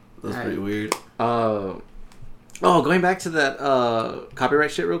funny. That's pretty weird. Going back to that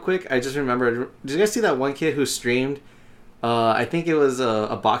copyright shit real quick. I just remembered. Did you guys see that one kid who streamed? I think it was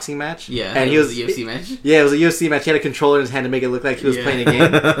a boxing match. Yeah, and it he was a UFC match. Yeah, it was a UFC match. He had a controller in his hand to make it look like he was Yeah. playing a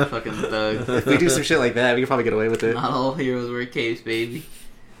game. Fucking thug. If we do some shit like that, we could probably get away with it. Not all heroes wear capes, baby.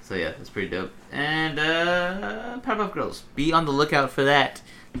 So yeah, that's pretty dope. And Powerpuff Girls, be on the lookout for that.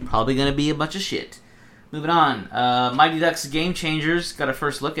 Probably gonna be a bunch of shit. Moving on, Mighty Ducks Game Changers got a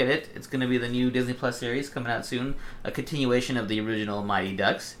first look at it. It's gonna be the new Disney Plus series coming out soon, a continuation of the original Mighty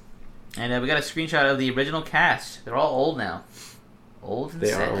Ducks. And we got a screenshot of the original cast. They're all old now. Old and They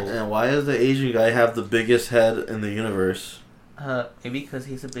sad. are old. And why does the Asian guy have the biggest head in the universe? Maybe because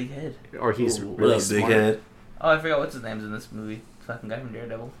he's a big head. Or he's Ooh, really what a big smart. head. Oh, I forgot what's his name's in this movie. Fucking guy from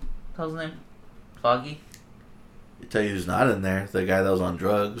Daredevil. What's his name? Foggy? I tell you who's not in there. The guy that was on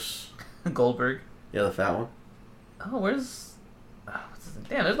drugs. Goldberg. Yeah, the fat one. Oh, where's... what's his name?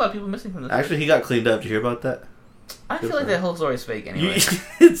 Damn, there's a lot of people missing from this. Actually, he got cleaned up. Did you hear about that? I feel like that whole story's fake anyway.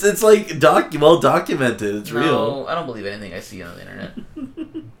 it's like well documented. It's real. No, I don't believe anything I see on the internet.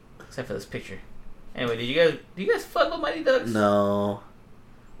 Except for this picture. Anyway, do you guys fuck with Mighty Ducks? No.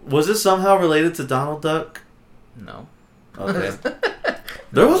 Was this somehow related to Donald Duck? No. Okay.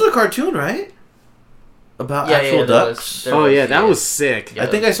 There was a cartoon, right? About actual there ducks. there Oh was, yeah, that was sick. Yeah. I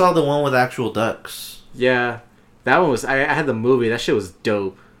think I saw the one with actual ducks. Yeah, that one was. I had the movie. That shit was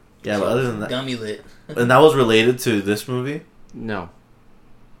dope. Yeah, but other than that, Gummy lit. and that was related to this movie, No.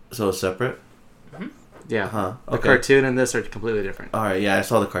 so it's separate. Yeah. Huh. The Okay. cartoon and this are completely different. All right. Yeah, I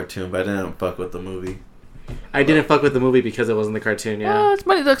saw the cartoon, but I didn't fuck with the movie. I didn't fuck with the movie because it wasn't the cartoon. Yeah. Oh, it's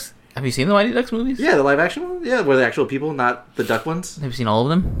Mighty Ducks. Have you seen the Mighty Ducks movies? Yeah, the live action one. Yeah, where the actual people, not the duck ones. Have you seen all of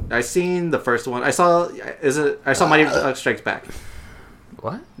them? I seen the first one. I saw. I saw Mighty Duck Strikes Back.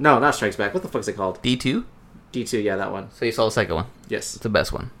 What? No, not Strikes Back. What the fuck's it called? D2? D2. Yeah, that one. So you saw the second one. Yes. It's the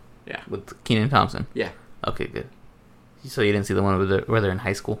best one. Yeah. With Keenan Thompson. Yeah. Okay, good. So you didn't see the one where they're in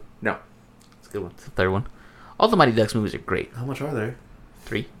high school? No. It's a good one. It's the third one. All the Mighty Ducks movies are great. How much are there?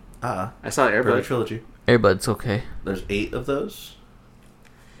 3. I saw For the Airbud. trilogy. Airbud's okay. There's 8 of those.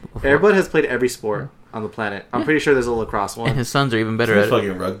 Airbud has played every sport on the planet. I'm pretty sure there's a lacrosse And one. his sons are even better There's at it.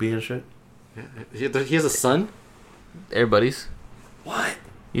 fucking rugby and shit. He has a son. Air Buddies. What?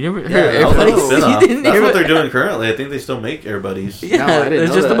 You never heard Yeah, Air that was Buddies? a spin-off. You didn't That's hear what about- they're doing currently. I think they still make Air Buddies. Yeah, No, I didn't there's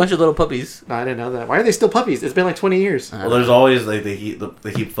know just that. a bunch of little puppies. No, I didn't know that. Why are they still puppies? It's been like 20 years. Well, there's always like they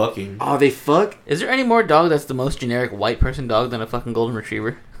keep fucking. Oh, they fuck Is there any more dog that's the most generic white person dog than a fucking golden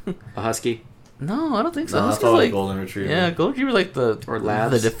retriever? a husky. No, I don't think so. No, This that's is all like, golden retriever. yeah, golden retriever like the Or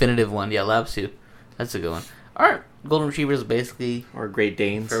labs. the definitive one. Yeah, labs too. That's a good one. Aren't golden retrievers basically Or Great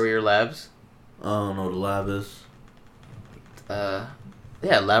Danes. furrier labs? I don't know what a lab is.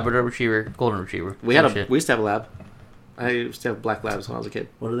 Yeah, Labrador retriever, golden retriever. We Same had shit. we used to have a lab. I used to have black labs when I was a kid.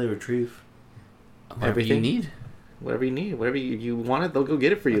 What do they retrieve? Whatever everything. you need. Whatever you need, whatever you want it, they'll go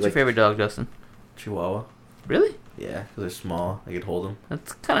get it for you. What's your favorite dog, Justin? Chihuahua. Really? Yeah, because they're small. I could hold them.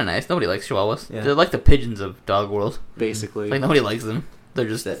 That's kind of nice. Nobody likes chihuahuas. Yeah. They're like the pigeons of dog world. basically. Like nobody likes them. They're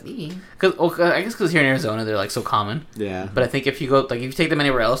just That- I guess because here in Arizona they're like so common. Yeah. But I think if you go like if you take them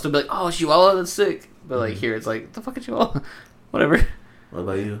anywhere else, they'll be like, oh, Chihuahua, that's sick. But like here, it's like the fucking Chihuahua, whatever. What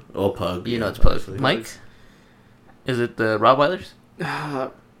about you? Oh, pug. You know, Yeah, it's pug. obviously. Mike, is it the Rottweilers?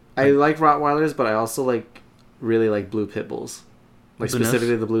 I like Rottweilers, but I also really like blue pit bulls. Like Blue nose?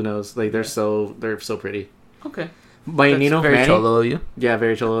 specifically the blue nose. Like they're so pretty. Okay, My that's Nino very Manny. cholo of you. Yeah,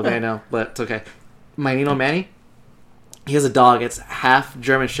 very cholo. I know, but it's okay. My Nino Manny. He has a dog. It's half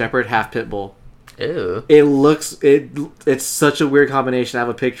German Shepherd, half pit bull. Ew. It's such a weird combination. I have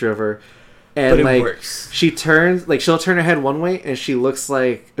a picture of her, and But it like works. she'll turn her head one way and she looks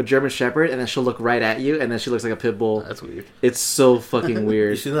like a German Shepherd, and then she'll look right at you, and then she looks like a pit bull. That's weird. It's so fucking You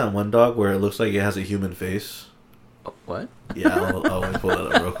weird. see that one dog where it looks like it has a human face? Oh, what? Yeah, I'll pull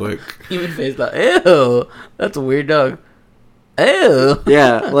that up real quick. Human face dog. Ew. That's a weird dog. Ew.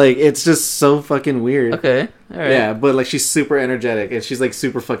 Yeah, like it's just so fucking weird. Okay. All right. Yeah, but like she's super energetic and she's like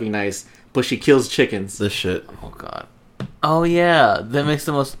super fucking nice. but she kills chickens. This shit. Oh god. Oh yeah, that makes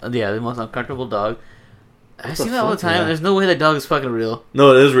the most uncomfortable dog. I see that all the fuck? time. Yeah. There's no way that dog is fucking real.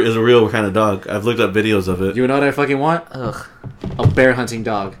 No, it is a real kind of dog. I've looked up videos of it. You know what I fucking want? Ugh. A bear hunting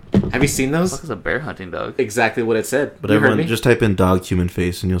dog. Have you seen What those? the fuck is a bear hunting dog? Exactly what it said. But You heard everyone, me? just type in dog human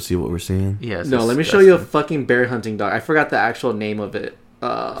face and you'll see what we're seeing. Yeah. It's No, let me show you a disgusting. fucking bear hunting dog. I forgot the actual name of it.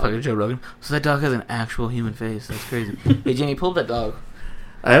 Fucking Joe Rogan. So that dog has an actual human face. That's crazy. Hey Jamie, pull up that dog.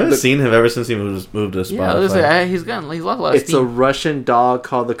 I haven't Look- seen him ever since he moved to Spotify. Yeah, I was gonna say, he's lost a lot of It's a steam. Russian dog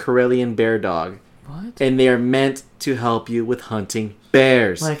called the Karelian bear dog, What? and they are meant to help you with hunting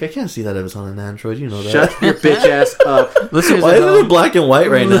bears. Like, I can't see that if it's on an Android. You know that. Shut your bitch ass up. Listeners Why at is it in home, black and white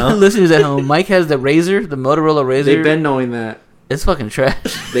right now? listeners at home, Mike has the Razor, the Motorola Razor. They've been knowing that. It's fucking trash.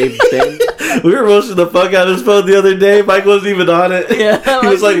 They've been. We were roasting the fuck out of his phone the other day. Mike wasn't even on it. Yeah, he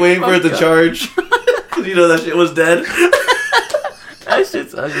was like Mike, waiting for it to fuck charge. Cause you know that shit was dead. That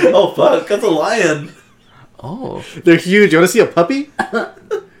shit's ugly. Oh fuck, that's a lion. Oh, They're huge. You want to see a puppy?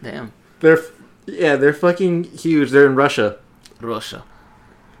 damn. They're fucking huge. They're in Russia. Russia.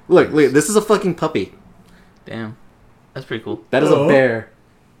 Look, this is a fucking puppy. Damn. That's pretty cool. That is a Oh. bear.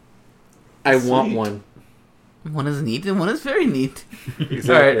 I want Sweet. one. One is neat and one is very neat.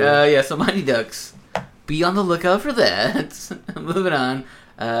 Alright, yeah, so Mighty Ducks. Be on the lookout for that. Moving on.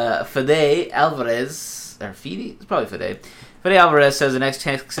 Fede Alvarez, or Fede? It's probably Fede. Fede Alvarez says the next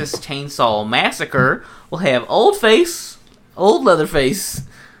Texas Chainsaw Massacre will have Old Face, Old Leatherface.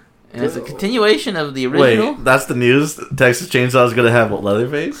 And it's a continuation of the original. Wait, that's the news? Texas Chainsaw is gonna have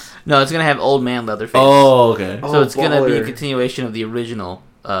Leatherface? No, it's going to have Old Man Leatherface. Oh, okay. Oh, So it's going to be a baller. continuation of the original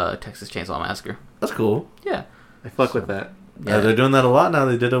Texas Chainsaw Massacre. That's cool. Yeah. I fuck with that. Yeah. They're doing that a lot now.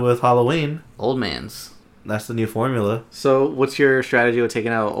 They did it with Halloween. Old Man's. That's the new formula. So, what's your strategy with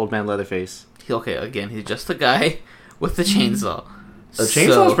taking out Old Man Leatherface? Okay, again, he's just the guy with the chainsaw. The chainsaw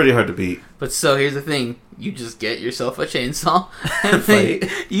is So- pretty hard to beat. But so here's the thing: you just get yourself a chainsaw and Fight.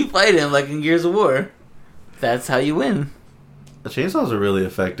 you fight him like in Gears of War. That's how you win. The chainsaw is a really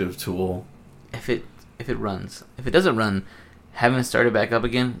effective tool. If it runs, if it doesn't run, having it started back up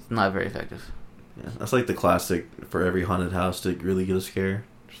again, it's not very effective. Yeah, that's like the classic for every haunted house to really get a scare.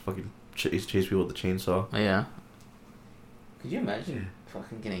 Just fucking chase people with the chainsaw. Oh, yeah. Could you imagine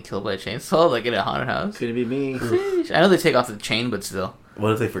fucking getting killed by a chainsaw like in a haunted house? Could it be me? Sheesh. I know they take off the chain, but still.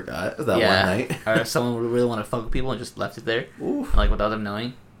 What if they forgot that yeah. one night? Or if someone would really want to fuck with people and just left it there, Oof. like without them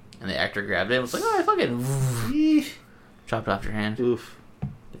knowing, and the actor grabbed it and was like, "Oh, I fucking chopped off your hand." Oof.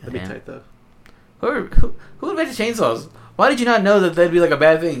 That'd be Man. tight though. Who invented chainsaws? Why did you not know that that'd be like a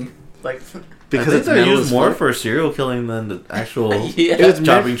bad thing? Like, Because I think it's they're metal used as more fuck. for serial killing than the actual yeah, It's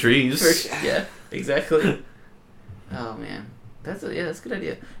chopping meant- trees. yeah, exactly. Oh man, that's a good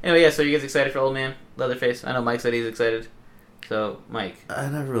idea. Anyway, yeah. So you guys excited for Old Man Leatherface? I know Mike said he's excited. So Mike, I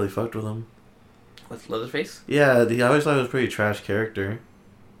never really fucked with him. with Leatherface, Yeah, I always thought he was a pretty trash character.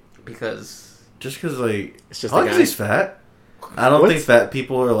 because Just because, like, It's just probably a 'cause guy. he's fat. I don't What's- think fat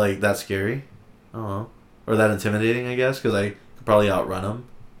people are, like, that scary. I don't know. Or that intimidating, I guess, because I could probably outrun him.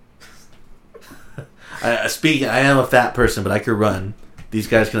 I am a fat person, but I could run. These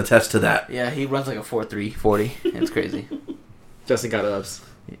guys can attest to that. yeah, he runs like a 4.3 40. It's crazy. Justin got ups.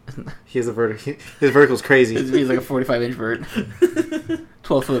 He has a vertical. His vertical's crazy. He's like a 45-inch vert,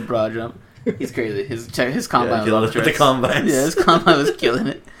 12-foot broad jump. He's crazy. His combine was killing off it with the tracks. combines. Yeah, his combine was killing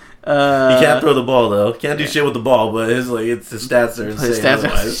it. He can't throw the ball, though. Can't do shit with the ball, but his stats are insane His stats are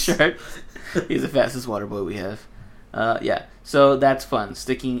otherwise. sharp. He's the fastest water boy we have. Yeah, so that's fun.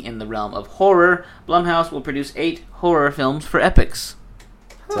 Sticking in the realm of horror, Blumhouse will produce 8 horror films for Epix.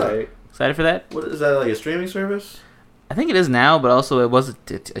 Tight. Excited for that? What is that, like a streaming service? I think it is now, but also it was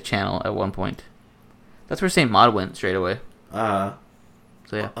a channel at one point. That's where St. Maud went straight away.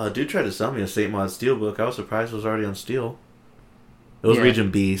 So yeah. A dude tried to sell me a St. Maud Steelbook. I was surprised it was already on Steel. It was Yeah.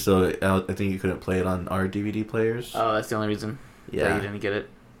 Region B, so I think you couldn't play it on our DVD players. Oh, that's the only reason that Yeah. you didn't get it.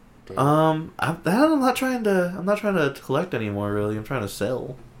 Damn. I'm not trying to collect anymore. Really, I'm trying to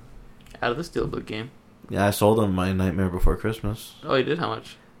sell. Out of the Steelbook game. Yeah, I sold them my Nightmare Before Christmas. Oh, you did? How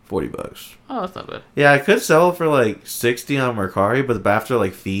much? $40. Oh, that's not bad. Yeah, I could sell it for like 60 on Mercari, but after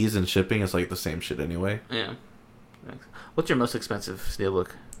like fees and shipping, it's like the same shit anyway. Yeah. What's your most expensive Steelbook?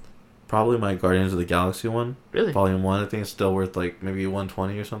 Probably my Guardians of the Galaxy one, Really? Volume 1. I think it's still worth like maybe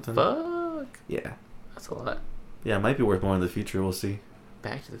 120 or something. Fuck. Yeah, That's a lot. yeah, it might be worth more in the future. We'll see.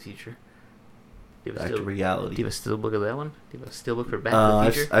 Back to the Future. Do you have Back a to Steelbook? reality. Do you have a Steelbook of that one? Do you have a Steelbook for Back to the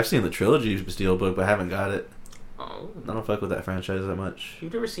I've, Future? I've seen the trilogy Steelbook, but I haven't got it. Oh. I don't fuck with that franchise that much.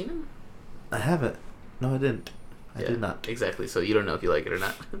 You've never seen him? I haven't. No, I didn't. I Yeah, did not. Exactly, so you don't know if you like it or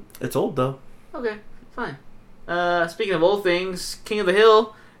not. It's old though. Okay, fine. Speaking of old things, King of the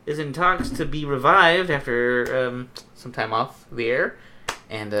Hill is in talks to be revived after some time off the air.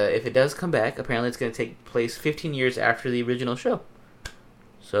 And if it does come back, apparently it's going to take place 15 years after the original show.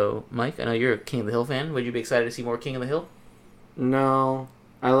 So, Mike, I know you're a King of the Hill fan. Would you be excited to see more King of the Hill? No,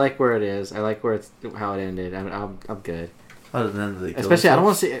 I like where it is. I like where it's how it ended. I'm good. Other than they kill Especially, I don't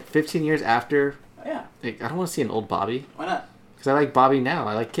want themselves. to see it 15 years after. Yeah. Like, I don't want to see an old Bobby. Why not? Because I like Bobby now.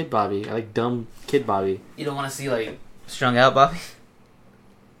 I like Kid Bobby. I like dumb Kid Bobby. You don't want to see, like, strung out Bobby?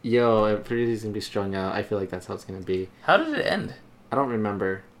 Yo, if Pretty's going to be strung out, I feel like that's how it's going to be. How did it end? I don't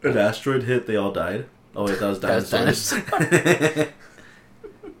remember. An asteroid hit, they all died. Oh wait, that was That was dinosaurs.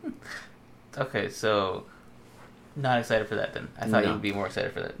 Okay, so not excited for that then. I thought you would be more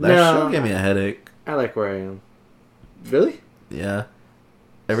excited for that. That No. show gave me a headache. I like where I am. Really? Yeah.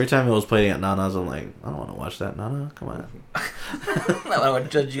 Every time it was playing at Nana's, I'm like, I don't want to watch that, Nana. Come on. I want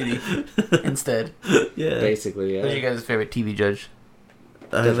Judge Judy instead. Yeah. Basically, yeah. Who's your guys' favorite TV judge?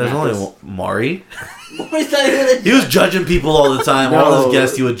 There's only one, Maury. Where's not even He was judging people all the time. All No. his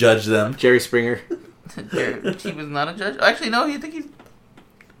guests, he would judge them. Jerry Springer. He was not a judge? Actually, no, you think he...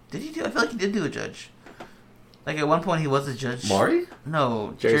 Did he do... I feel like he did do a judge. Like, at one point, he was a judge. Maury?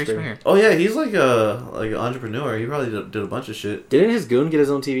 No, Jerry Jerry Springer. Springer. Oh yeah, he's like an entrepreneur. He probably did a bunch of shit. Didn't his goon get his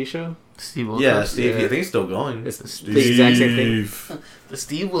own TV show? Steve Wilkos. Yeah, Steve. Yeah. I think he's still going. It's the exact same thing. The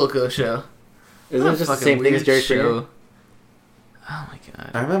Steve Wilkos show. Isn't What it a just the fucking same thing as weird Jerry Springer? show. Oh my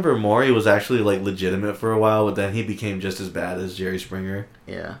god. I remember Maury was actually like legitimate for a while, but then he became just as bad as Jerry Springer.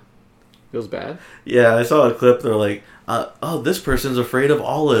 Yeah. It was bad. Yeah, I saw a clip. They're like, "Oh, this person's afraid of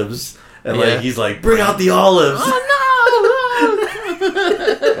olives," and Yeah. like he's like, "Bring out the olives." Oh no!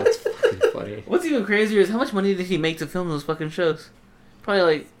 That's fucking funny. What's even crazier is how much money did he make to film those fucking shows? Probably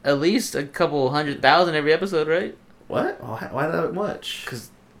like at least a couple 100,000 every episode, right? What? Why that much?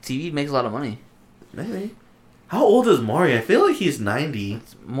 Because TV makes a lot of money. Maybe. How old is Maury? I feel like he's 90.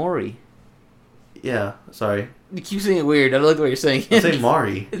 It's Maury. Yeah, sorry. You keep saying it weird. I don't like the way you're saying I it. say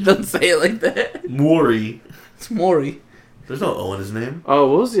Maury. Don't say it like that. Maury. It's Maury. There's no O in his name. Oh,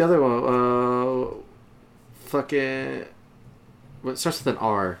 what was the other one? Fucking... What starts with an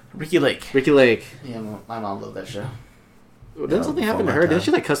R? Ricky Lake. Ricky Lake. Yeah, my mom loved that show. Didn't something happen to before her? my Didn't time.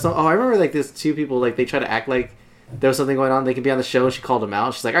 she like cuss them? Oh, I remember like this two people like they try to act like there was something going on. They could be on the show. And she called them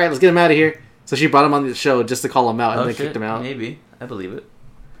out. She's like, "All right, let's get him out of here." So she brought him on the show just to call him out and then kicked him out. Maybe. I believe it.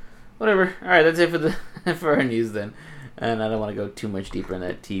 Whatever. Alright, that's it for the for our news then. And I don't want to go too much deeper in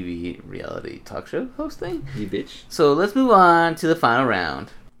that TV reality talk show host thing. You bitch. So let's move on to the final round.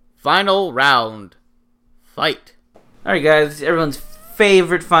 Final round. Fight. Alright guys, everyone's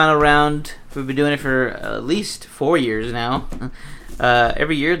favorite final round. We've been doing it for at least 4 years now.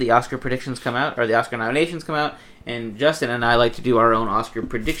 Every year the Oscar predictions come out, or the Oscar nominations come out, and Justin and I like to do our own Oscar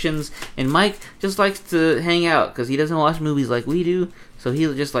predictions, and Mike just likes to hang out because he doesn't watch movies like we do, so he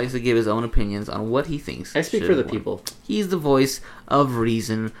just likes to give his own opinions on what he thinks. I speak should for the win. people. He's the voice of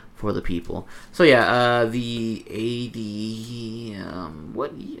reason for the people. So yeah, the AD,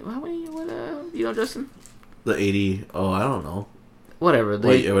 how many, you know, Justin? The 80. Oh, I don't know. Whatever.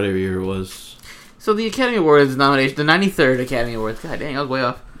 Whatever year it was. So the Academy Awards nomination, the 93rd Academy Awards. God dang, I was way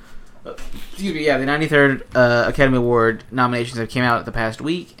off. Excuse me. Yeah, the 93rd Academy Award nominations that came out the past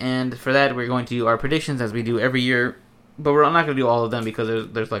week, and for that we're going to do our predictions as we do every year. But we're not going to do all of them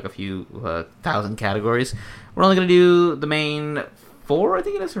because there's like a few thousand categories. We're only going to do the main 4, I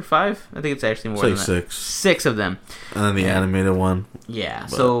think it is, or 5. I think it's actually more It's than like that. 6. 6 of them. And then the animated one. Yeah.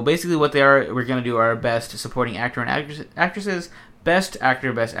 But- So basically, what they are, we're going to do our best supporting actor and actresses, best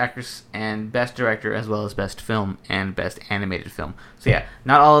actor, best actress, and best director, as well as best film and best animated film. So yeah,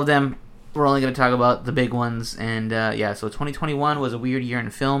 not all of them. We're only going to talk about the big ones. And yeah, so 2021 was a weird year in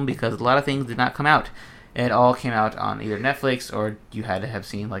film because a lot of things did not come out. It all came out on either Netflix or you had to have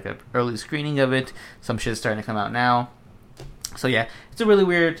seen like an early screening of it. Some shit's starting to come out now. So yeah, it's a really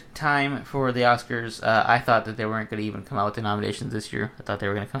weird time for the Oscars. I thought that they weren't going to even come out with the nominations this year. I thought they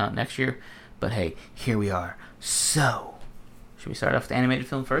were going to come out next year. But hey, here we are. So, should we start off with the animated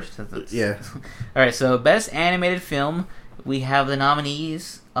film first? Yeah. Alright, so best animated film, we have the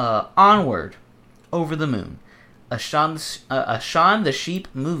nominees, Onward, Over the Moon, a Shaun the Sheep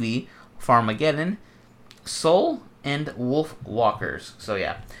movie, Farmageddon, Soul, and Wolf Walkers. So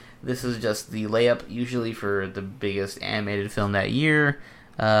yeah, this is just the layup usually for the biggest animated film that year,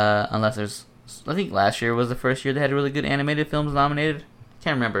 unless there's, I think last year was the first year they had really good animated films nominated.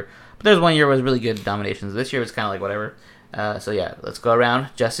 Can't remember, but there's one year was really good nominations. This year was kind of like whatever. So yeah, let's go around.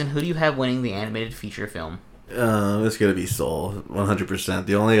 Justin, who do you have winning the animated feature film? It's gonna be Soul, 100%.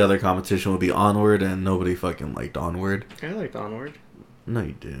 The only other competition would be Onward, and nobody fucking liked Onward. I liked Onward. No,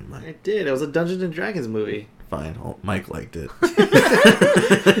 you didn't, Mike. I did. It was a Dungeons and Dragons movie. Fine. Oh, Mike liked it.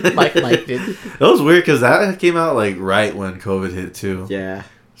 Mike liked it. It was weird because that came out like right when COVID hit too. Yeah.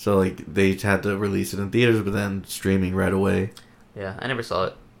 So like they had to release it in theaters, but then streaming right away. Yeah, I never saw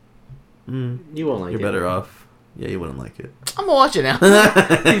it. You won't like You're it. better off. Yeah, you wouldn't like it. I'm gonna watch it now.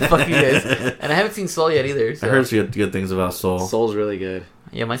 Fuck you guys. And I haven't seen Soul yet either. So. I heard good things about Soul. Soul's really good.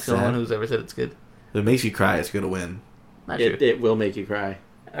 Yeah, Mike's the only one who's ever said it's good. If it makes you cry, it's gonna win. Not true. It will make you cry.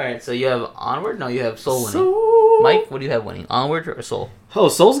 Alright, so you have Onward? No, you have Soul winning. Soul. Mike, what do you have winning? Onward or Soul? Oh,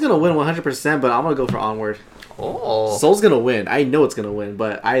 Soul's gonna win 100%, but I'm gonna go for Onward. Oh. Soul's gonna win. I know it's gonna win,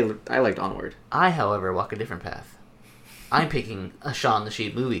 but I liked Onward. I, however, walk a different path. I'm picking a Shaun the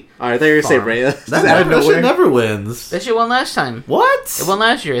Sheep movie. Alright, I thought you were gonna say Farm. Ray. That shit never wins. That shit won last time. What? It won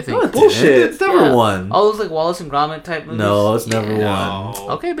last year, I think. No, it Bullshit. didn't. It's never Yeah. won. All those like Wallace and Gromit type movies. No, it's never Yeah.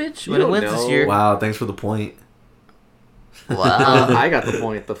 won. Okay, bitch. You When it don't wins this know. year. Wow, thanks for the point. Wow. I got the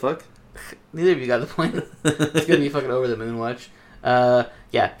point. The fuck? Neither of you got the point. It's gonna be fucking Over the Moon watch.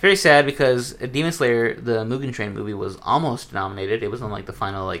 Yeah, very sad because Demon Slayer, the Mugen Train movie, was almost nominated. It was on like the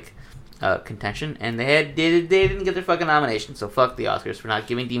final contention, and they didn't get their fucking nomination. So fuck the Oscars for not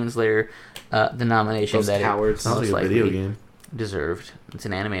giving Demon Slayer the nomination Those that cowards. it Sounds most like a likely video game. deserved. It's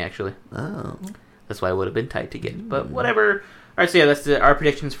an anime actually. Oh. That's why it would have been tight to get. But whatever. Alright, so yeah, that's our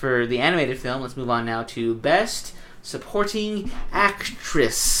predictions for the animated film. Let's move on now to Best Supporting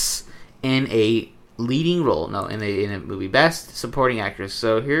Actress in a leading role. No, in a movie. Best Supporting Actress.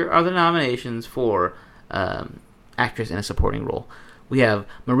 So here are the nominations for actress in a supporting role. We have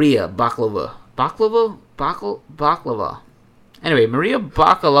Maria Bakalova. Bakalova? Anyway, Maria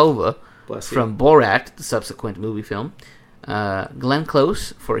Bakalova Bless you. from Borat, the subsequent movie film. Glenn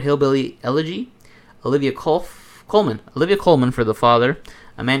Close for Hillbilly Elegy. Olivia Colman for The Father.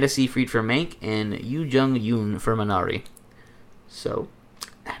 Amanda Seyfried for Mank. And Yoo Jung-yoon for Minari. So,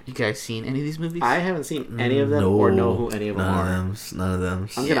 have you guys seen any of these movies? I haven't seen any of them No. or know who any of them are. None of them.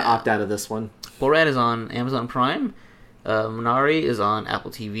 I'm gonna opt out of this one. Borat is on Amazon Prime. Minari is on Apple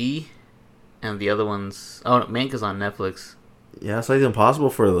TV. And the other ones... Oh, Mank is on Netflix. Yeah, it's like impossible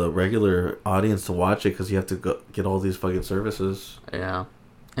for the regular audience to watch it because you have to get all these fucking services. Yeah.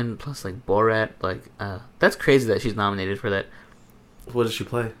 And plus, like, Borat, that's crazy that she's nominated for that. What did she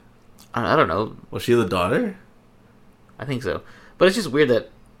play? I don't know. Was she the daughter? I think so. But it's just weird that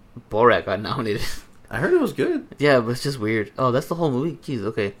Borat got nominated. I heard it was good. Yeah, but it's just weird. Oh, that's the whole movie? Jeez,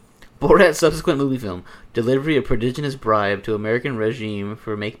 okay. Borat subsequent movie film. Delivery of prodigious bribe to American regime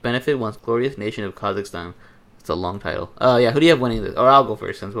for make benefit once glorious nation of Kazakhstan. It's a long title. Yeah, who do you have winning this? Or I'll go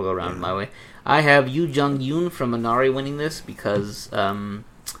first since we'll go around my way. I have Yoo Jung-yoon from Minari winning this because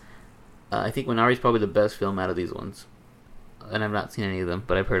I think Minari is probably the best film out of these ones. And I've not seen any of them,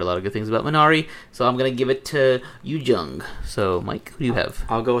 but I've heard a lot of good things about Minari, so I'm going to give it to Yoo Jung. So, Mike, who do you have?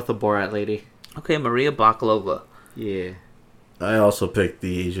 I'll go with the Borat lady. Okay, Maria Bakalova. Yeah. I also picked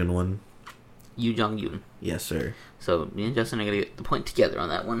the Asian one. Yoo Jung-yoon. Yes, sir. So, me and Justin are going to get the point together on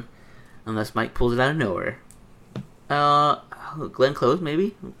that one. Unless Mike pulls it out of nowhere. Glenn Close,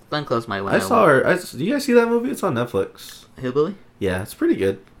 maybe? Glenn Close might win. I saw her. Do you guys see that movie? It's on Netflix. Hillbilly? Yeah, it's pretty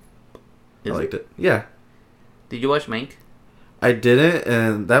good. Is I liked it. Yeah. Did you watch Mank? I didn't,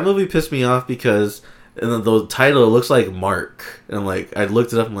 and that movie pissed me off because in the title it looks like Mark, and I'm like, I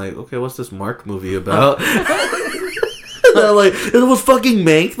looked it up. I'm like, okay, what's this Mark movie about? And I'm like, it was fucking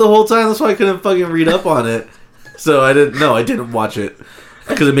Mank the whole time. That's why I couldn't fucking read up on it. So I didn't watch it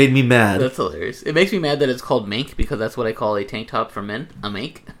because it made me mad. That's hilarious. It makes me mad that it's called Mank because that's what I call a tank top for men. A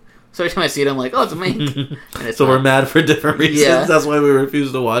Mank. So every time I see it, I'm like, oh, it's a Mank. And it's So we're not. mad for different reasons. Yeah. That's why we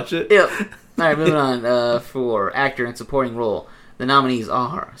refuse to watch it. Yep. Alright, moving on. For actor and supporting role, the nominees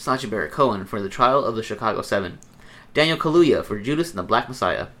are Sacha Baron Cohen for The Trial of the Chicago 7, Daniel Kaluuya for Judas and the Black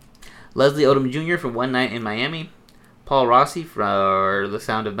Messiah, Leslie Odom Jr. for One Night in Miami, Paul Rossi for The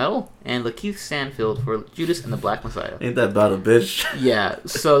Sound of Metal, and Lakeith Stanfield for Judas and the Black Messiah. Ain't that about a bitch? Yeah,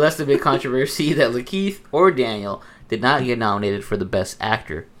 so that's the big controversy that Lakeith or Daniel did not get nominated for the Best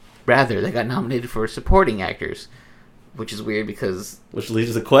Actor. Rather, they got nominated for supporting actors. Which is weird because... Which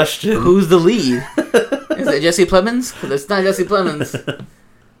leads to the question. Who's the lead? Is it Jesse Plemons? Because it's not Jesse Plemons.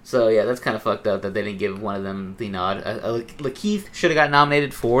 So, yeah, that's kind of fucked up that they didn't give one of them the nod. Lakeith should have got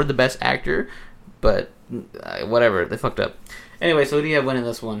nominated for the Best Actor, but whatever. They fucked up. Anyway, so who do you have winning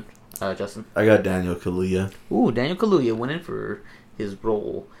this one, Justin? I got Daniel Kaluuya. Ooh, Daniel Kaluuya winning for his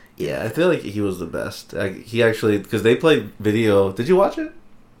role. Yeah, I feel like he was the best. He actually... Because they played video... Did you watch it?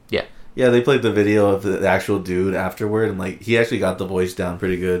 Yeah. Yeah, they played the video of the actual dude afterward, and like he actually got the voice down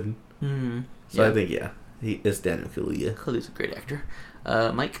pretty good. Mm-hmm. So I think it's Daniel Kaluuya. Kaluuya's a great actor.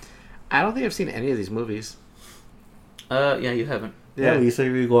 Mike? I don't think I've seen any of these movies. Yeah, you haven't. Yeah, you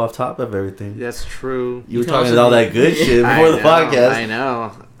said we go off top of everything. That's true. You were talking about all that good shit before the podcast. I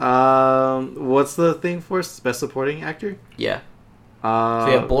know. What's the thing for best supporting actor? Yeah. So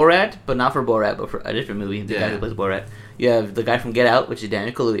you have Borat, but not for Borat, but for a different movie. The guy who plays Borat. You have the guy from Get Out, which is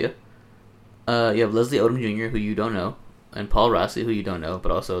Daniel Kaluuya. You have Leslie Odom Jr., who you don't know, and Paul Rossi, who you don't know.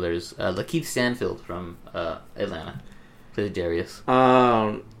 But also there's Lakeith Stanfield from Atlanta, plays Darius.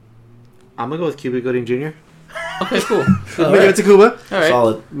 I'm gonna go with Cuba Gooding Jr. Okay, cool. I'm gonna give it to Cuba. All right.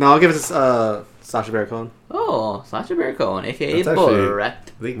 Solid. No, I'll give it to Sacha Baron Cohen. Oh, Sacha Baron Cohen, aka That's actually- Borat.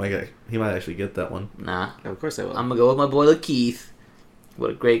 I think he might actually get that one. Nah, Yeah, of course I will. I'm gonna go with my boy Lakeith. What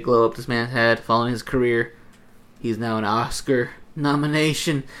a great glow up this man had following his career. He's now an Oscar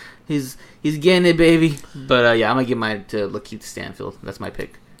nomination. He's getting it, baby. But yeah, I'm gonna give mine to Lakeith Stanfield. That's my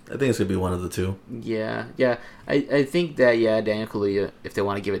pick. I think it's gonna be one of the two. Yeah. I think that Daniel Kaluuya, if they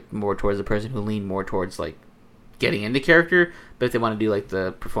want to give it more towards the person who leaned more towards like getting into character, but if they want to do like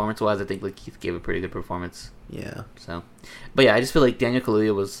the performance wise, I think Lakeith gave a pretty good performance. Yeah. So, but yeah, I just feel like Daniel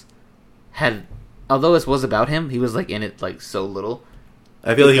Kaluuya although this was about him, he was like in it like so little.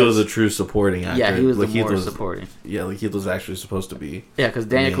 I feel like he was a true supporting actor. Yeah, he was Lakeith the more supporting. Yeah, Lakeith was actually supposed to be. Yeah, because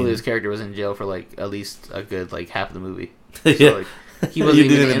Daniel main. Kaluuya's character was in jail for like at least a good like half of the movie. Yeah. like, he wasn't You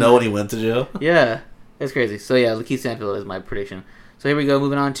didn't even in know the- when he went to jail. Yeah, it's crazy. So yeah, Lakeith Stanfield is my prediction. So here we go,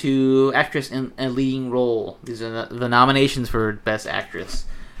 moving on to actress in a leading role. These are the nominations for Best Actress.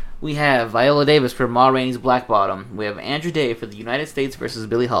 We have Viola Davis for Ma Rainey's Black Bottom. We have Andrew Day for The United States versus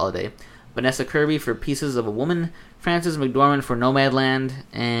Billie Holiday. Vanessa Kirby for Pieces of a Woman. Frances McDormand for Nomadland.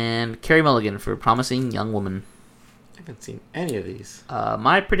 And Carey Mulligan for Promising Young Woman. I haven't seen any of these.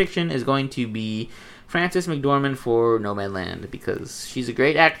 My prediction is going to be Frances McDormand for Nomadland because she's a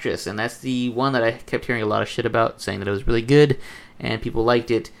great actress, and that's the one that I kept hearing a lot of shit about, saying that it was really good, and people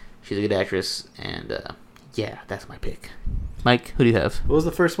liked it. She's a good actress, and yeah, that's my pick. Mike, who do you have? What was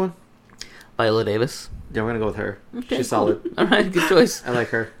the first one? Viola Davis. Yeah, we're gonna go with her. Okay, She's cool. solid. All right, good choice. I like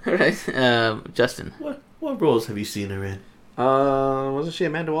her. All right, Justin. What roles have you seen her in? Wasn't she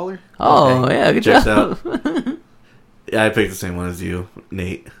Amanda Waller? Oh, Okay. yeah, good Checks job. Yeah, I picked the same one as you,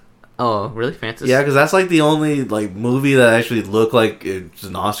 Nate. Oh, really, Frances? Yeah, because that's like the only like movie that actually looked like it's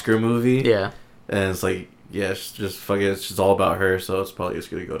an Oscar movie. Yeah. And it's like, yeah, it's just fuck it. It's just all about her, so it's probably just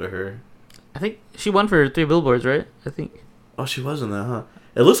gonna go to her. I think she won for 3 Billboards, right? I think. Oh, she was in that, huh?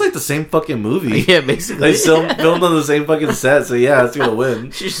 It looks like the same fucking movie. Yeah, basically. They still filmed on the same fucking set, so yeah, it's gonna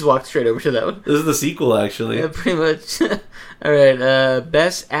win. She just walked straight over to that one. This is the sequel, actually. Yeah, pretty much. All right,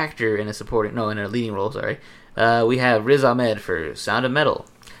 best actor in a leading role. Sorry, we have Riz Ahmed for Sound of Metal,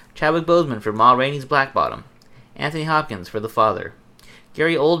 Chadwick Boseman for Ma Rainey's Black Bottom, Anthony Hopkins for The Father,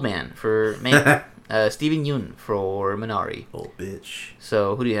 Gary Oldman for Mank, Stephen Yeun for Minari. Oh, bitch.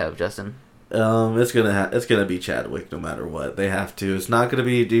 So who do you have, Justin? It's gonna be Chadwick no matter what. They have to. It's not gonna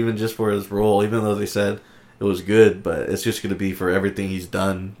be even just for his role, even though they said it was good. But it's just gonna be for everything he's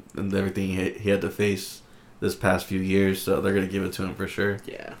done and everything he had to face this past few years. So they're gonna give it to him for sure.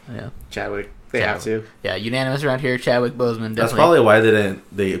 Yeah. Yeah, Chadwick. They have to. Yeah, unanimous around here. Chadwick Boseman. Definitely. That's probably why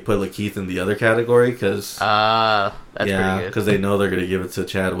they put Lakeith in the other category because that's pretty good. because they know they're gonna give it to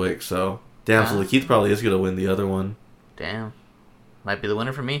Chadwick. So damn, so Lakeith probably is gonna win the other one. Damn, might be the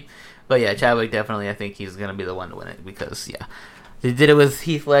winner for me. But yeah, Chadwick definitely. I think he's gonna be the one to win it because they did it with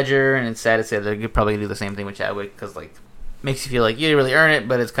Heath Ledger, and it's sad to say they're probably gonna do the same thing with Chadwick because like makes you feel like you didn't really earn it,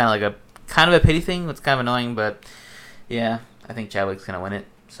 but it's kind of a pity thing. It's kind of annoying, but yeah, I think Chadwick's gonna win it.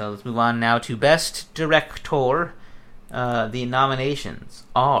 So let's move on now to Best Director. The nominations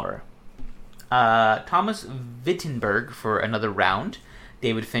are Thomas Vinterberg for Another Round,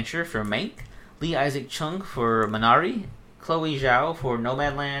 David Fincher for Mank, Lee Isaac Chung for Minari, Chloe Zhao for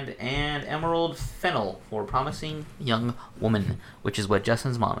Nomadland, and Emerald Fennell for Promising Young Woman, which is what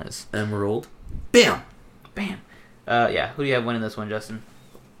Justin's mom is. Emerald. Bam! Bam! Yeah, who do you have winning this one, Justin?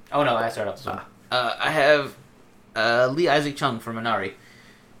 Oh no, I start off this one. I have Lee Isaac Chung for Minari.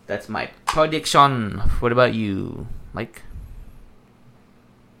 That's my prediction. What about you, Mike?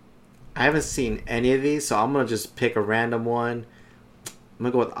 I haven't seen any of these, so I'm gonna just pick a random one. I'm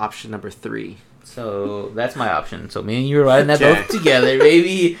gonna go with option number 3. So that's my option. So me and you are riding that Okay. boat together,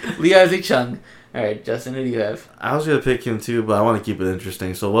 baby. Lee Isaac Chung. All right, Justin, who do you have? I was gonna pick him too, but I want to keep it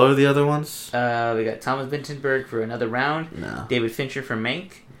interesting. So what are the other ones? We got Thomas Vinterberg for Another Round, No. David Fincher for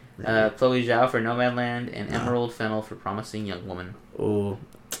Mank, Chloe Zhao for Nomadland, and Emerald Fennell for Promising Young Woman. Oh,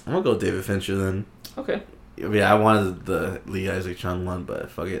 I'm gonna go David Fincher then. Okay. Yeah, I wanted the Lee Isaac Chung one,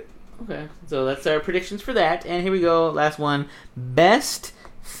 but fuck it. Okay, so that's our predictions for that. And here we go, last one. Best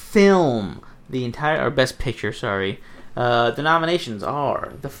film. Best picture, sorry. The nominations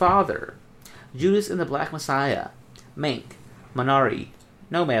are The Father, Judas and the Black Messiah, Mank, Minari,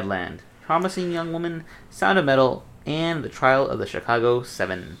 Nomadland, Promising Young Woman, Sound of Metal, and The Trial of the Chicago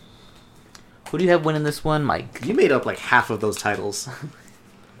 7. Who do you have winning this one, Mike? You made up like half of those titles.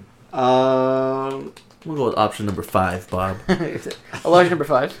 We'll go with option number 5, Bob. A large number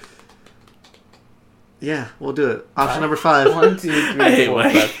 5. Yeah, we'll do it. Option number 5. 1, 2, 3, I hate 4,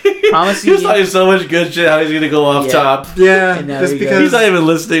 Mike. 5. Promising He was talking so much good shit. How he's gonna go off Yeah. top? Yeah, And now just you go. because He's not even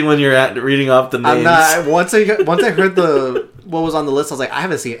listening when you're reading off the names. I'm not. Once I heard what was on the list, I was like, I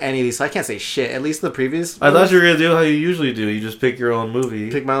haven't seen any of these, so I can't say shit. At least the previous. I thought you were gonna do how you usually do. You just pick your own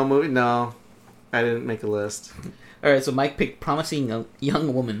movie. pick my own movie. No, I didn't make a list. Alright, so Mike picked Promising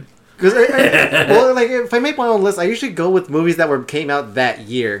Young Woman. Because well, like if I make my own list, I usually go with movies that came out that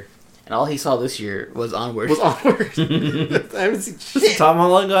year. And all he saw this year was Onward. Was Onward. I haven't seen shit. Tom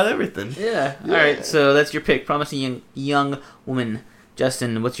Holland got everything. Yeah. Alright, so that's your pick. Promising Young Woman.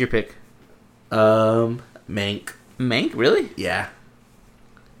 Justin, what's your pick? Mank. Mank? Really? Yeah.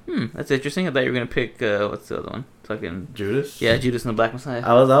 That's interesting. I thought you were going to pick, what's the other one? Fucking... Judas. Yeah, Judas and the Black Messiah.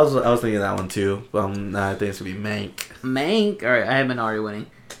 I was thinking that one too. Nah, I think it's gonna be Mank. Mank? Alright, I have Minari winning.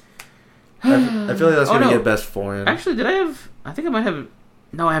 I feel like that's Oh, gonna no. get best foreign. Actually, did I have... I think I might have...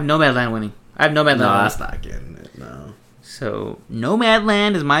 No, I have Nomadland winning. I have Nomadland no, winning. that's not getting it. No. So,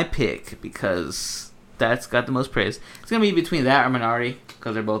 Nomadland is my pick because that's got the most praise. It's going to be between that or Minari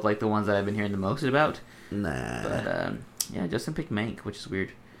because they're both like the ones that I've been hearing the most about. Nah. But, yeah, Justin picked Mank, which is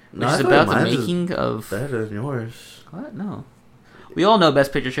weird. No, Which I is thought about the mine's making of... better than yours. What? No. We all know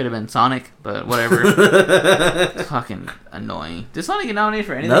Best Picture should have been Sonic, but whatever. Fucking annoying. Did Sonic get nominated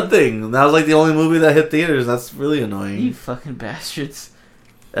for anything? Nothing. That was like the only movie that hit theaters. That's really You annoying. fucking bastards.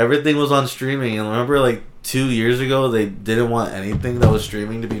 Everything was on streaming, and remember, like 2 years ago, they didn't want anything that was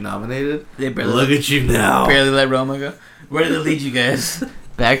streaming to be nominated. They barely Look at you now. barely let Roma go. Where did it lead you guys?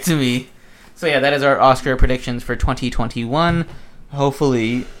 Back to me. So yeah, that is our Oscar predictions for 2021.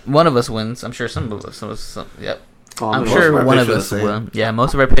 Hopefully, one of us wins. I'm sure some of us. Yep. I'm most sure of our one of picks are us the same. will. Yeah,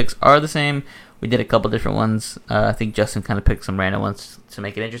 most of our picks are the same. We did a couple different ones. I think Justin kind of picked some random ones to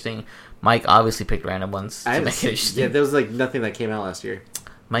make it interesting. Mike obviously picked random ones to make it interesting. Yeah, there was like nothing that came out last year.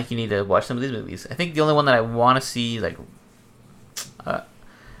 Mike, you need to watch some of these movies. I think the only one that I want to see, like, I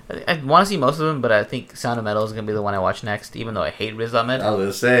want to see most of them, but I think Sound of Metal is gonna be the one I watch next. Even though I hate Riz Ahmed. I was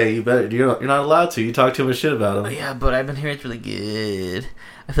gonna say you're not allowed to. You talk too much shit about him. Yeah, but I've been hearing it's really good.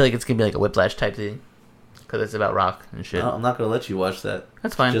 I feel like it's gonna be like a Whiplash type thing because it's about rock and shit. I'm not gonna let you watch that.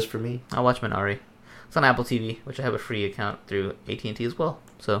 That's fine. Just for me. I'll watch Minari. It's on Apple TV, which I have a free account through AT&T as well.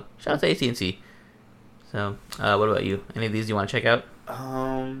 So shout out to AT&T. So what about you? Any of these you want to check out?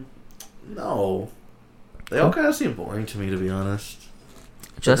 No. They all kind of seem boring to me, to be honest.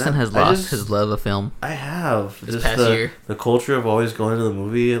 Justin has I lost just- his love of film. I have This past year. the culture of always going to the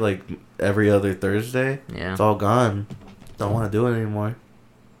movie like every other Thursday. Yeah. It's all gone. Don't want to do it anymore.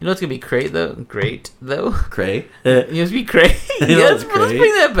 You know what's gonna be great though? Cray. It must be cray. You know Yes, what's let's cray?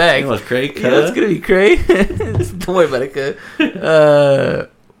 bring that back. You know what's cray? You know it's gonna be cray. Don't worry about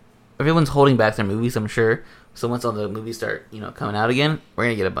it, everyone's holding back their movies, I'm sure. So once all the movies start, coming out again, we're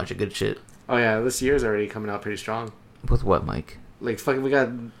gonna get a bunch of good shit. Oh yeah, this year's already coming out pretty strong. With what, Mike? Like fucking, we got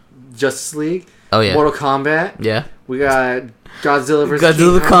Justice League, Oh yeah, Mortal Kombat. yeah. We got Godzilla vs.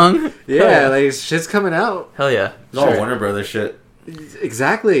 Godzilla King Kong. Yeah, like shit's coming out. Hell yeah. It's all Sure. Warner Brothers shit.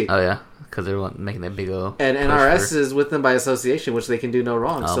 Exactly. Oh yeah, because they're making that big old. And push NRS for- is with them by association, which they can do no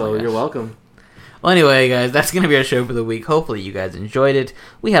wrong. Oh so my you're gosh. welcome. Well, anyway, guys, that's going to be our show for the week. Hopefully you guys enjoyed it.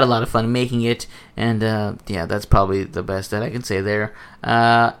 We had a lot of fun making it, and yeah, that's probably the best that I can say there.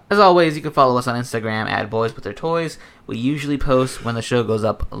 As always, you can follow us on Instagram at Boys With Their Toys. We usually post when the show goes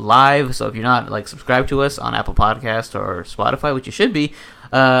up live, so if you're not subscribed to us on Apple Podcast or Spotify, which you should be,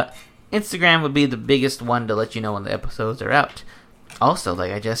 Instagram would be the biggest one to let you know when the episodes are out. Also,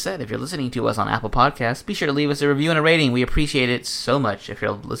 like I just said, if you're listening to us on Apple Podcasts, be sure to leave us a review and a rating. We appreciate it so much. If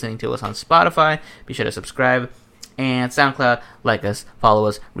you're listening to us on Spotify, be sure to subscribe. And SoundCloud, like us, follow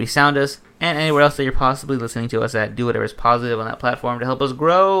us, resound us, and anywhere else that you're possibly listening to us at, do whatever is positive on that platform to help us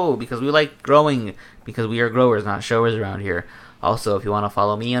grow, because we like growing, because we are growers, not showers around here. Also, if you want to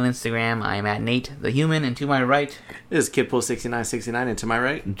follow me on Instagram, I am at Nate the Human, and to my right, This is KidPost6969, and to my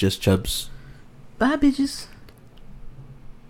right, Just chubs. bye bitches.